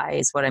CI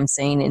is what I'm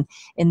saying.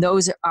 And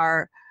those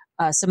are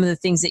some of the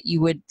things that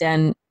you would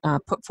then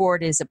put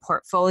forward as a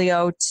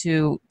portfolio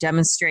to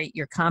demonstrate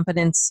your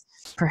competence,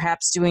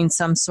 perhaps doing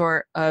some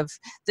sort of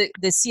the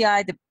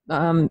CI,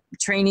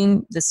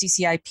 training, the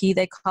CCIP,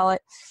 they call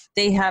it.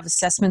 They have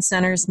assessment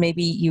centers.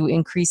 Maybe you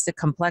increase the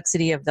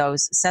complexity of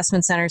those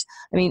assessment centers.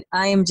 I mean,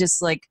 I am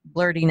just like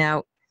blurting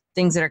out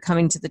things that are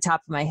coming to the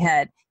top of my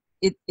head.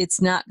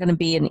 It's not going to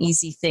be an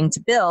easy thing to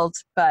build,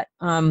 but,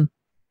 and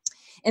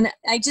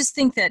I just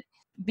think that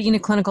being a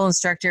clinical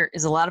instructor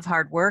is a lot of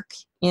hard work,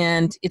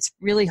 and it's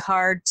really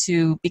hard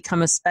to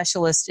become a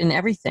specialist in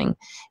everything.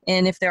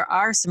 And if there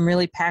are some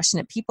really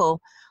passionate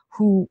people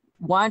who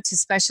want to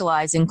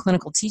specialize in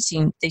clinical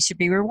teaching, they should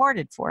be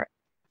rewarded for it.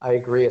 I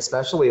agree,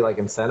 especially like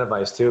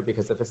incentivized too,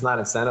 because if it's not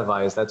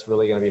incentivized, that's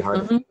really going to be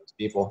hard to find those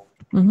people.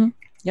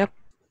 Yep.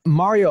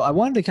 Mario, I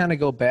wanted to kind of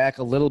go back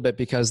a little bit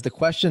because the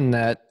question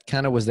that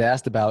kind of was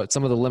asked about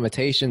some of the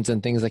limitations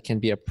and things that can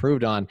be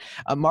improved on.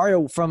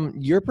 Mario, from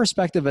your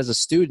perspective as a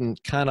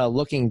student, kind of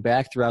looking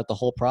back throughout the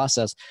whole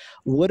process,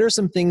 what are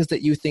some things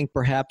that you think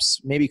perhaps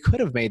maybe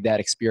could have made that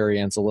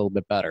experience a little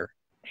bit better?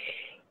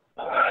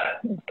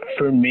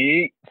 For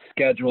me,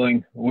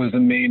 scheduling was the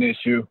main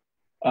issue.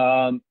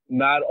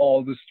 Not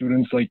all the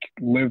students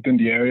lived in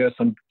the area.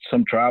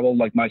 Some traveled,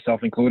 like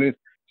myself included.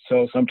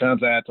 So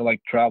sometimes I had to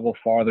travel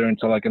farther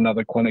into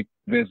another clinic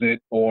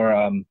visit,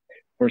 or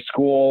for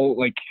school,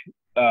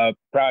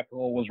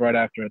 practical was right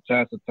after a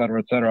test, et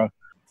cetera.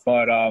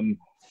 But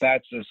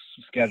that's just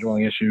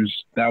scheduling issues.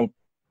 That would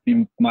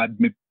be my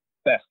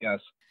best guess.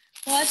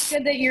 Well, that's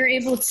good that you're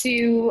able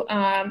to,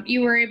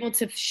 you were able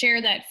to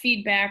share that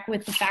feedback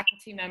with the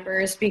faculty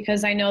members,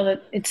 because I know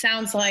that it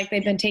sounds like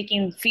they've been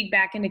taking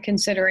feedback into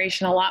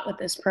consideration a lot with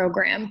this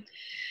program.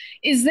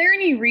 Is there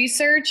any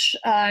research,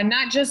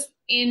 not just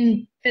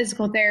in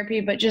physical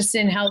therapy, but just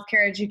in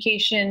healthcare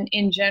education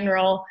in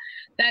general,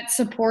 that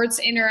supports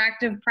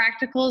interactive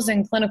practicals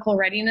and clinical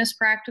readiness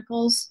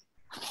practicals?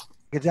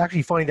 It's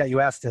actually funny that you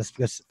asked this,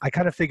 because I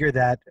kind of figured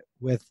that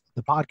with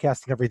the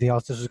podcast and everything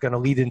else, this was going to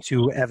lead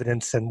into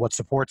evidence and what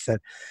supports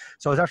it.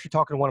 So I was actually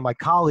talking to one of my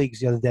colleagues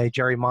the other day,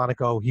 Jerry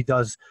Monaco. He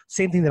does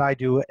same thing that I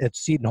do at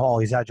Seton Hall.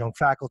 He's adjunct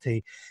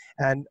faculty.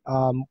 And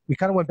we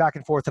kind of went back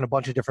and forth on a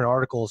bunch of different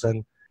articles,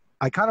 and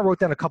I kind of wrote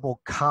down a couple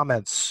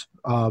comments.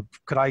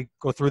 Could I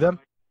go through them?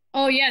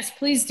 Oh, yes,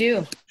 please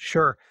do.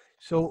 Sure.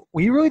 So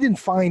we really didn't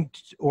find,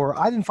 or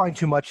I didn't find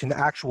too much in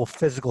actual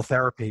physical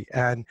therapy.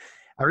 And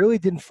I really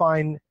didn't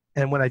find,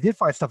 and when I did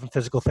find stuff in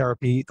physical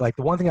therapy, the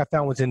one thing I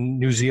found was in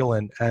New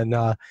Zealand. And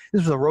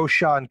this was a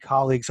Rosha and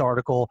colleagues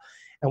article.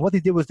 And what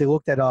they did was they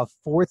looked at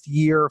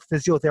fourth-year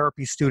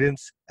physiotherapy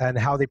students and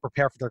how they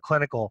prepare for their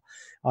clinical.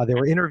 They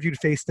were interviewed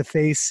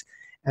face-to-face.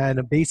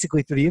 And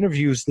basically through the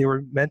interviews, they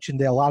were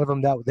mentioned that a lot of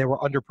them that they were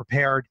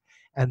underprepared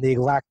and they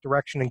lacked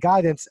direction and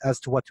guidance as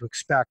to what to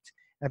expect.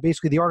 And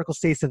basically the article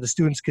states that the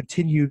students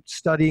continued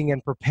studying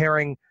and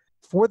preparing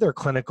for their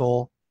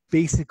clinical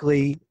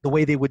basically the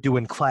way they would do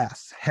in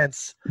class,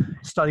 hence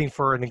studying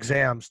for an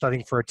exam,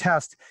 studying for a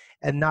test,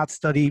 and not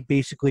study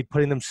basically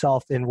putting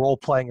themselves in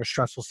role-playing or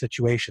stressful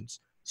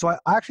situations. So I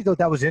actually thought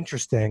that was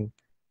interesting.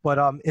 But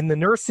in the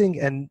nursing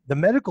and the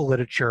medical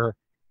literature,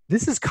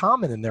 this is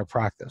common in their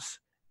practice.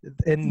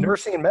 In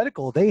nursing and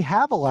medical, they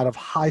have a lot of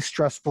high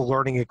stressful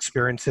learning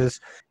experiences,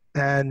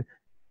 and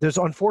there's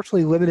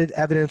unfortunately limited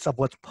evidence of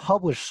what's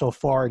published so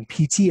far in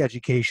PT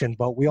education,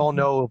 but we all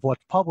know of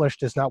what's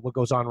published is not what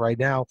goes on right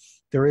now.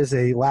 There is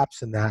a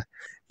lapse in that.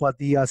 But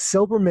the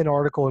Silberman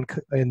article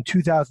in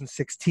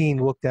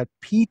 2016 looked at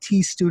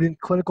PT student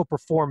clinical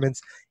performance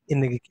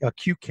in the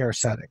acute care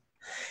setting.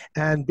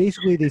 And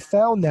basically they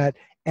found that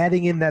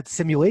adding in that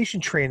simulation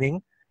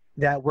training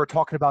that we're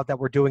talking about that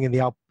we're doing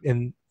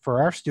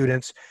for our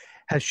students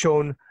has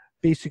shown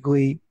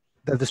basically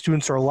that the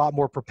students are a lot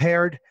more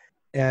prepared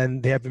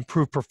and they have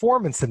improved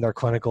performance in their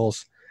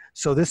clinicals.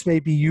 So this may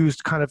be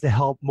used kind of to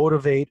help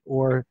motivate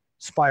or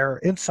inspire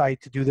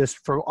insight to do this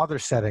for other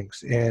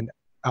settings in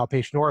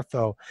outpatient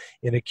ortho,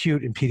 in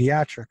acute, and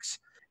pediatrics.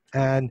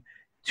 And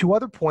two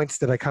other points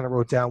that I kind of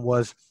wrote down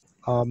was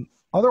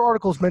other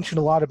articles mentioned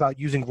a lot about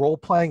using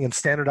role-playing and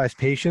standardized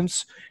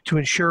patients to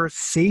ensure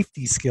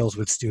safety skills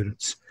with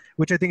students,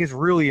 which I think is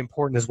really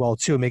important as well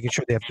too, making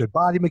sure they have good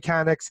body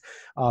mechanics,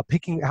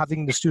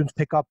 having the students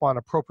pick up on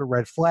appropriate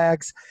red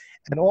flags,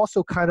 and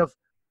also kind of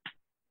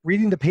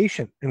reading the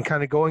patient and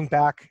kind of going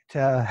back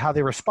to how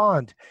they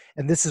respond.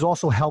 And this has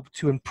also helped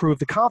to improve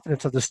the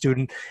confidence of the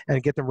student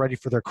and get them ready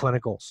for their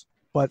clinicals.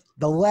 But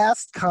the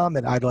last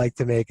comment I'd like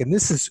to make, and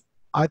this is,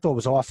 I thought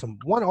was awesome.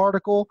 One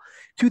article,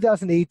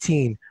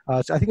 2018,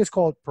 I think it's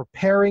called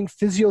Preparing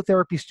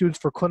Physiotherapy Students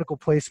for Clinical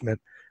Placement.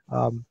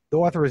 The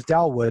author is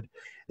Dalwood.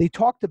 They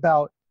talked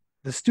about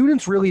the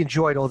students really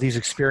enjoyed all these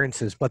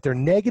experiences, but their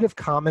negative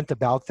comment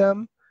about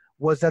them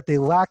was that they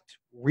lacked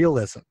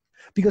realism.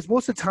 Because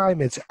most of the time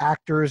it's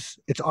actors,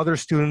 it's other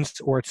students,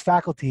 or it's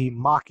faculty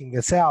mocking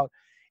this out.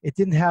 It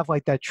didn't have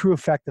like that true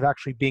effect of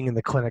actually being in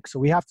the clinic. So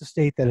we have to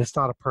state that it's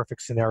not a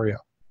perfect scenario.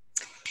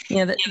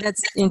 Yeah,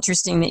 that's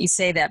interesting that you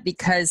say that,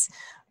 because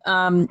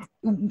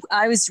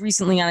I was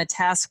recently on a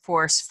task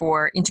force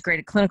for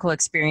integrated clinical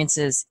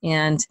experiences,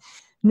 and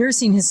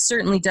nursing has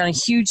certainly done a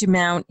huge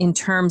amount in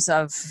terms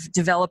of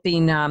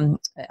developing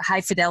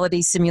high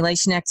fidelity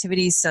simulation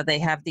activities. So they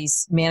have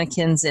these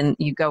mannequins and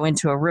you go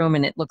into a room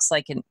and it looks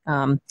like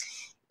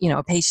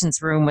a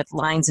patient's room with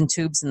lines and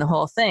tubes and the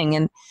whole thing.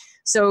 And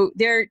so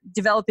they're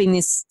developing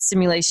these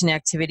simulation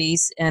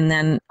activities, and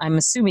then I'm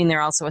assuming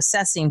they're also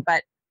assessing.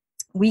 But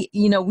we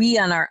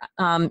on our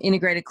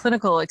integrated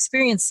clinical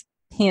experience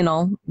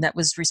panel that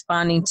was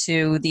responding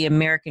to the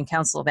American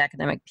Council of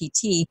Academic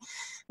PT,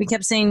 we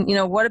kept saying,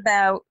 what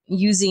about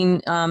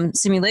using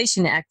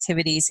simulation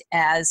activities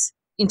as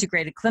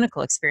integrated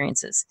clinical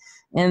experiences?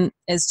 And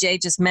as Jay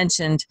just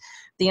mentioned,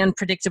 the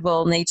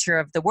unpredictable nature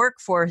of the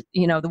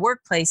the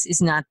workplace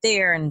is not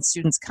there, and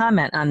students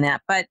comment on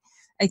that. But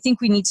I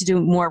think we need to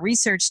do more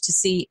research to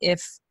see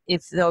if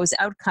those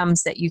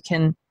outcomes that you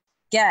can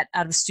get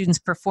out of students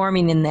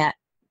performing in that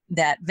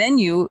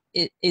venue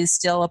is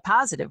still a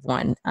positive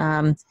one.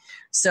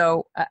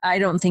 So I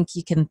don't think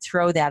you can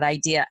throw that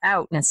idea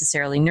out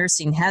necessarily.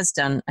 Nursing has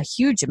done a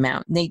huge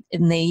amount. They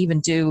even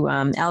do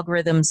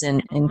algorithms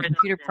and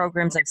computer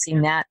programs. I've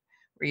seen that,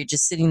 where you're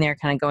just sitting there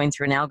kind of going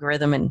through an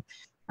algorithm, and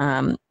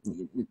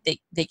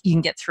you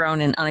can get thrown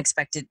in an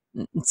unexpected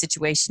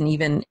situation,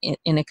 even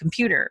in a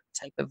computer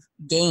type of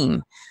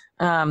game.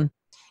 And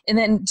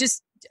then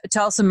just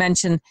to also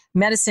mention,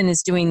 medicine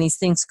is doing these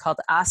things called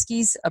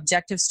OSCEs,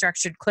 Objective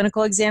Structured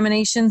Clinical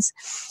Examinations.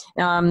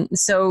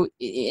 So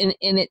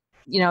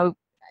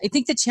I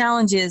think the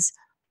challenge is,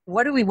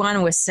 what do we want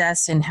to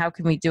assess and how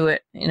can we do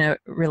it in a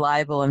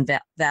reliable and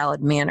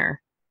valid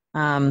manner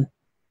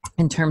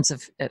in terms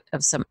of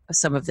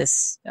some of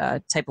this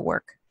type of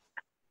work?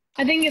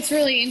 I think it's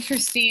really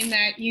interesting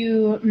that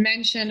you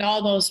mentioned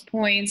all those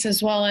points,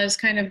 as well as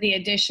kind of the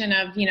addition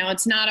of,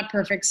 it's not a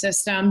perfect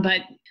system,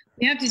 but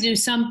we have to do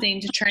something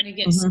to try to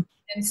get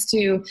students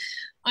to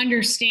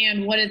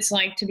understand what it's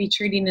like to be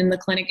treating in the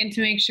clinic and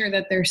to make sure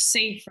that they're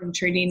safe from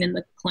treating in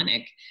the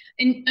clinic.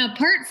 And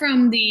apart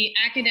from the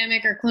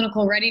academic or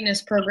clinical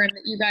readiness program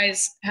that you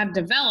guys have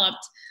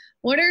developed,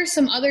 what are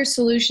some other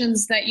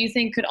solutions that you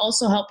think could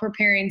also help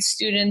preparing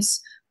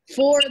students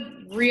for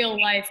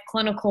real life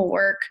clinical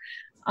work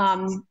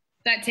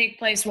that take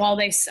place while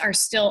they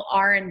still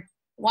are in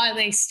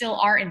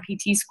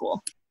PT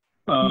school?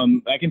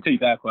 I can take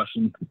that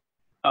question.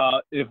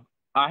 If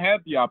I have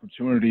the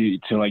opportunity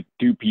to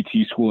do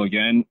PT school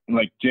again,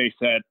 like Jay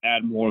said,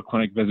 add more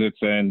clinic visits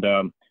and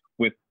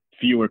with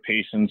fewer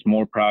patients,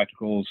 more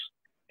practicals,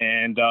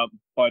 and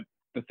but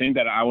the thing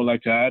that I would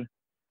like to add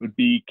would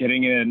be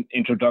getting an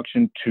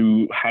introduction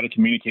to how to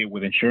communicate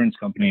with insurance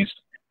companies.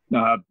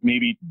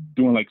 Maybe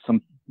doing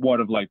somewhat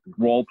of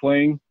role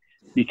playing,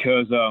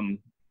 because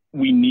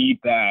we need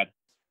that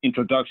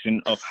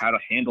introduction of how to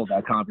handle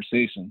that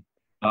conversation.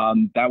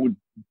 That would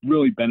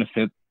really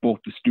benefit both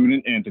the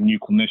student and the new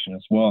clinician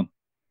as well.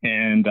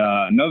 And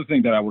another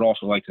thing that I would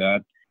also like to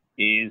add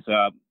is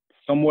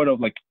somewhat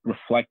of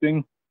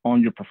reflecting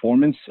on your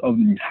performance of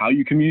how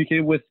you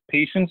communicate with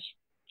patients.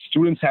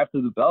 Students have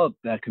to develop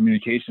that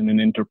communication and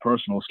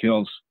interpersonal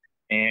skills.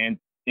 And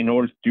in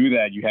order to do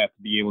that, you have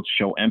to be able to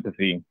show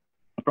empathy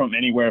from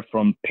anywhere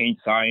from pain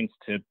science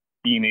to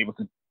being able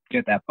to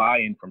get that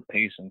buy-in from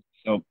patients.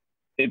 So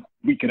if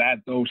we could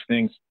add those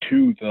things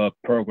to the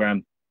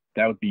program,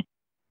 that would be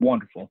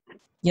wonderful.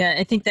 Yeah,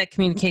 I think that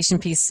communication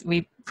piece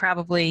we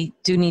probably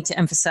do need to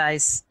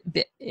emphasize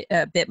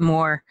a bit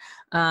more.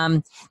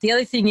 The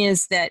other thing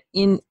is that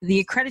in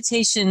the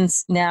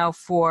accreditations now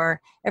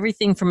for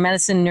everything from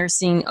medicine,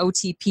 nursing,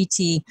 OT,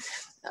 PT,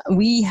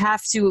 we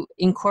have to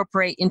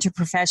incorporate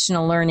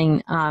interprofessional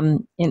learning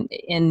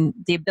in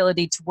the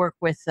ability to work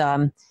with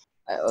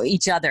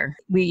each other.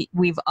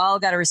 We've all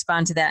got to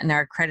respond to that in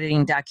our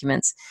accrediting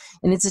documents.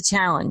 And it's a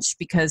challenge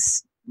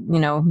because,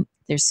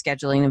 there's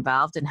scheduling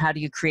involved, and how do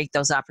you create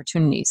those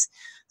opportunities?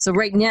 So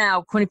right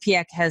now,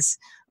 Quinnipiac has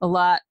a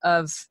lot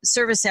of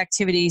service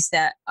activities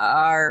that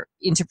are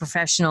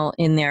interprofessional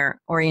in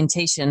their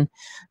orientation,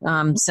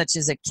 such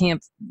as a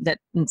camp that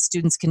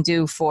students can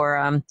do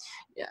for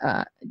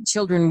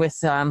children with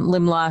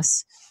limb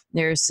loss.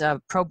 There's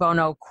a pro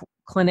bono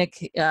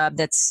clinic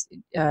that's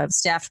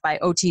staffed by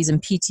OTs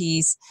and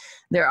PTs.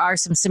 There are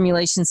some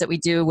simulations that we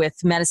do with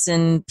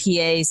medicine,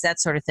 PAs, that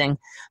sort of thing.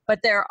 But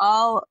they're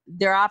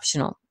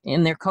optional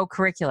and they're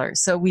co-curricular.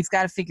 So we've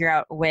got to figure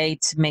out a way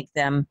to make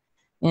them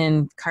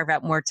and carve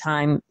out more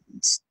time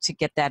to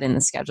get that in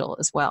the schedule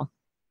as well.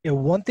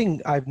 One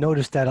thing I've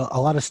noticed that a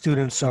lot of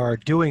students are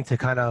doing to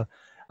kind of,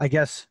 I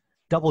guess,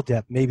 double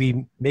dip,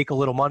 maybe make a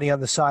little money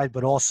on the side,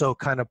 but also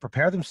kind of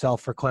prepare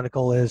themselves for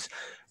clinical is,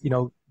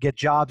 get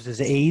jobs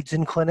as aides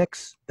in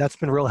clinics. That's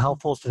been real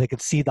helpful so they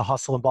could see the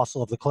hustle and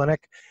bustle of the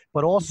clinic.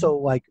 But also,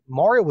 like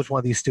Mario was one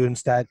of these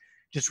students that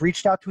just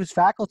reached out to his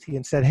faculty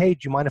and said, hey, do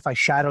you mind if I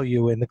shadow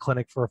you in the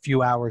clinic for a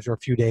few hours or a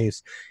few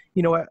days?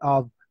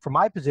 For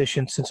my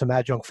position, since I'm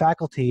adjunct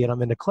faculty and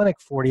I'm in the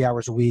clinic 40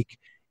 hours a week,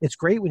 it's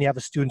great when you have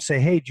a student say,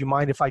 hey, do you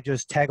mind if I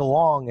just tag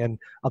along and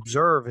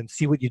observe and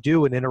see what you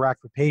do and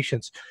interact with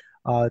patients?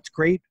 It's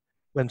great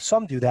when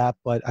some do that,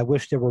 but I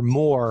wish there were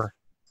more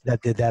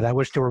that did that. I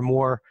wish there were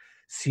more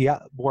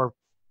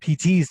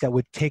PTs that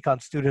would take on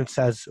students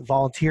as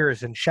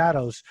volunteers and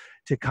shadows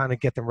to kind of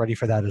get them ready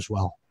for that as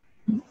well.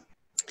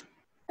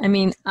 I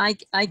mean, I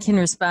can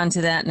respond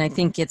to that, and I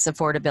think it's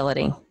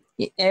affordability.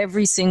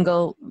 Every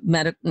single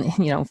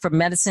from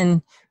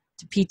medicine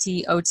to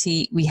PT,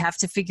 OT, we have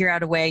to figure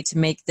out a way to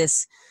make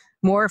this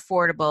more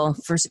affordable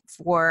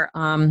for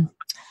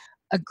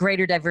a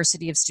greater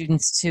diversity of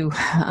students to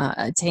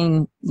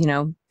attain,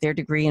 their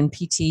degree in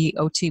PT,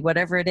 OT,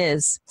 whatever it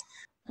is.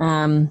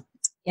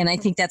 And I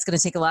think that's going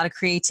to take a lot of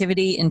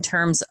creativity in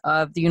terms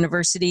of the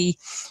university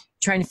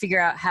trying to figure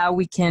out how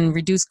we can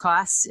reduce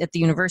costs at the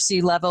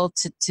university level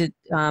to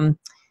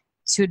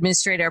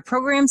administrate our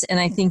programs. And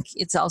I think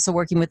it's also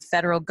working with the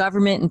federal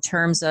government in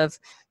terms of,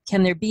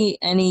 can there be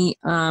any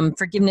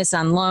forgiveness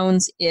on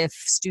loans if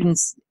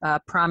students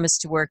promise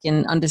to work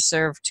in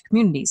underserved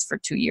communities for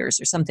 2 years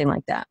or something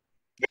like that?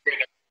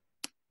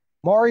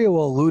 Mario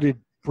alluded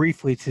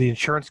briefly to the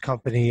insurance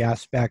company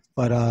aspect,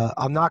 but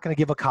I'm not going to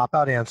give a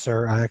cop-out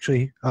answer,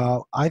 actually.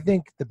 I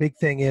think the big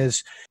thing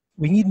is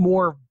we need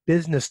more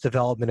business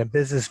development and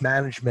business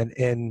management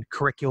in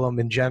curriculum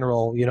in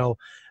general.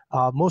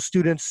 Most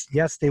students,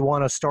 yes, they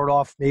want to start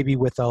off maybe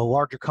with a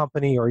larger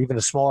company or even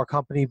a smaller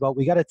company, but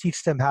we got to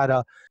teach them how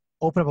to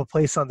open up a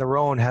place on their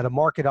own, how to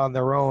market on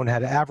their own, how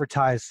to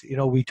advertise.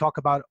 We talk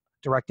about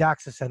direct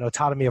access and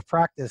autonomy of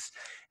practice,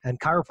 and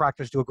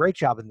chiropractors do a great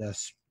job in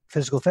this.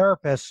 Physical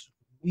therapists,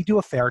 we do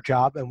a fair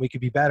job and we could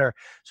be better.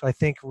 So I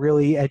think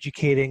really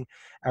educating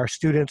our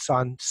students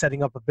on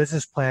setting up a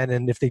business plan,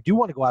 and if they do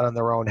want to go out on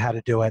their own, how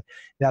to do it,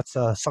 that's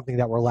something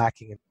that we're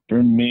lacking.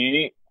 For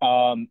me,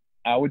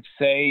 I would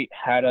say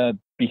how to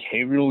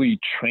behaviorally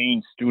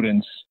train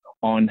students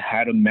on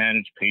how to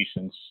manage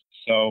patients.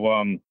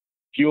 So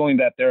fueling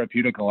that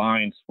therapeutic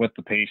alliance with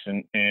the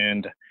patient.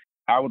 And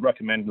I would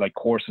recommend like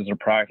courses or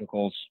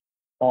practicals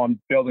on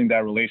building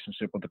that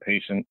relationship with the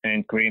patient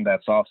and creating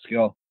that soft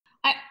skill.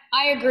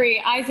 I agree.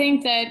 I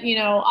think that,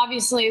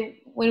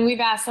 obviously when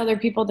we've asked other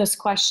people this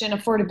question,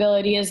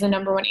 affordability is the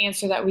number one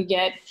answer that we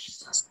get.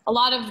 A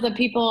lot of the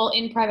people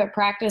in private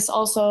practice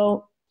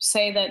also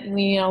say that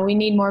we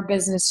need more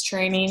business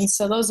training.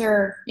 So those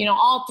are,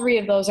 all three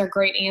of those are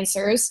great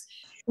answers.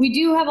 We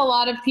do have a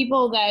lot of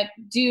people that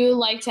do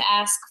like to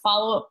ask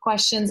follow-up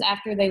questions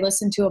after they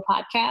listen to a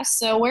podcast.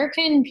 So where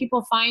can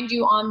people find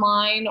you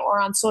online or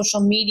on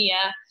social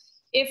media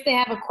if they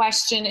have a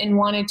question and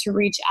wanted to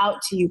reach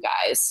out to you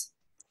guys?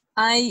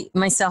 I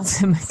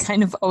myself am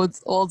kind of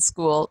old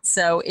school,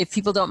 so if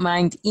people don't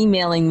mind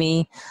emailing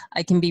me,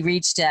 I can be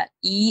reached at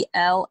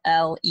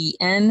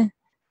ellen.wetherbee,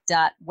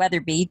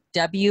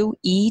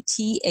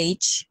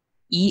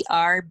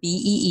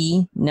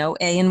 WETHERBEE, no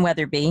A in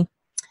Wetherbee,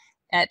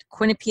 at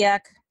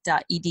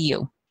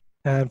quinnipiac.edu.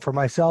 And for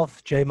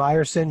myself, Jay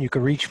Myerson, you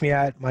can reach me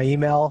at my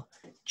email,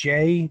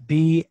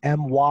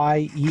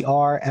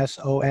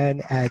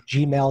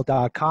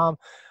 jbmyerson@gmail.com,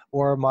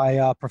 or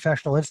my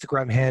professional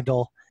Instagram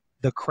handle,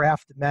 The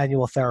Craft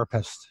Manual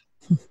Therapist.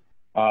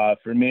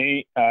 For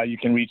me, you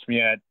can reach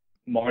me at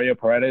Mario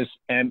Paredes,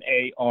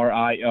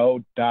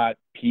 MARIO.PAREDES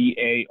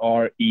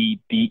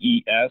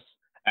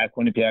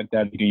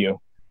 @quinnipiac.edu.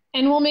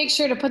 And we'll make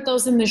sure to put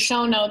those in the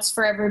show notes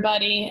for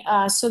everybody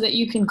so that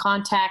you can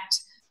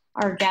contact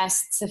our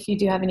guests if you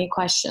do have any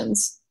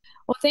questions.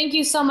 Well, thank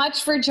you so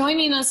much for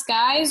joining us,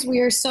 guys. We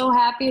are so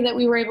happy that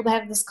we were able to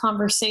have this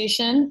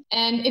conversation.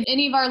 And if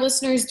any of our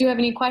listeners do have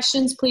any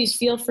questions, please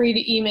feel free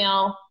to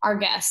email our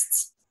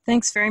guests.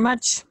 Thanks very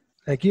much.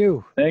 Thank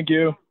you. Thank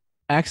you.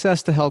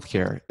 Access to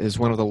healthcare is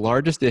one of the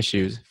largest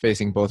issues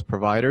facing both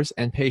providers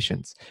and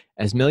patients,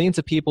 as millions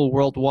of people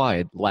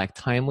worldwide lack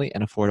timely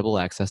and affordable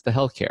access to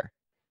healthcare.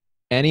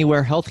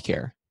 Anywhere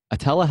Healthcare, a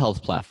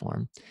telehealth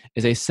platform,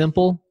 is a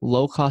simple,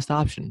 low-cost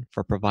option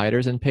for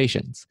providers and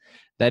patients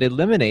that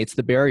eliminates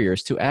the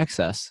barriers to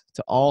access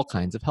to all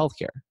kinds of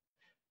healthcare.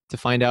 To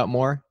find out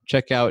more,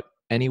 check out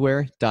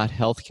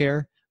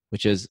anywhere.healthcare,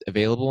 which is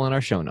available in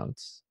our show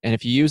notes. And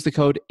if you use the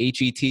code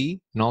HET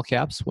in all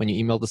caps when you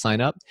email to sign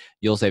up,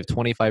 you'll save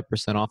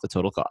 25% off the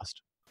total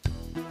cost.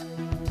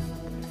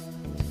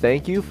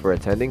 Thank you for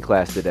attending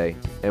class today,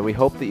 and we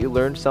hope that you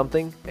learned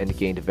something and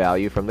gained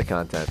value from the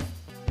content.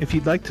 If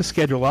you'd like to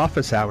schedule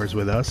office hours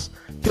with us,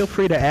 feel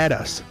free to add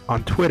us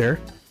on Twitter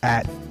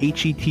at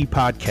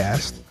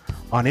HETPodcast,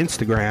 on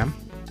Instagram,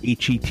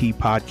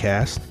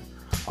 HETPodcast,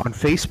 on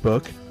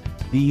Facebook,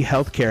 the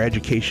Healthcare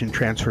Education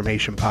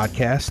Transformation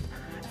Podcast,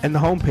 and the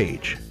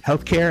homepage,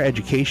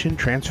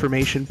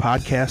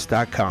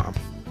 healthcareeducationtransformationpodcast.com.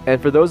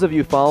 And for those of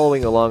you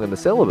following along in the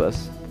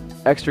syllabus,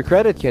 extra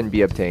credit can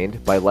be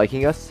obtained by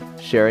liking us,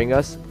 sharing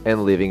us,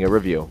 and leaving a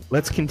review.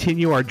 Let's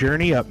continue our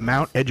journey up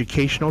Mount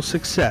Educational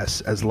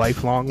Success as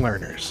lifelong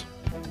learners.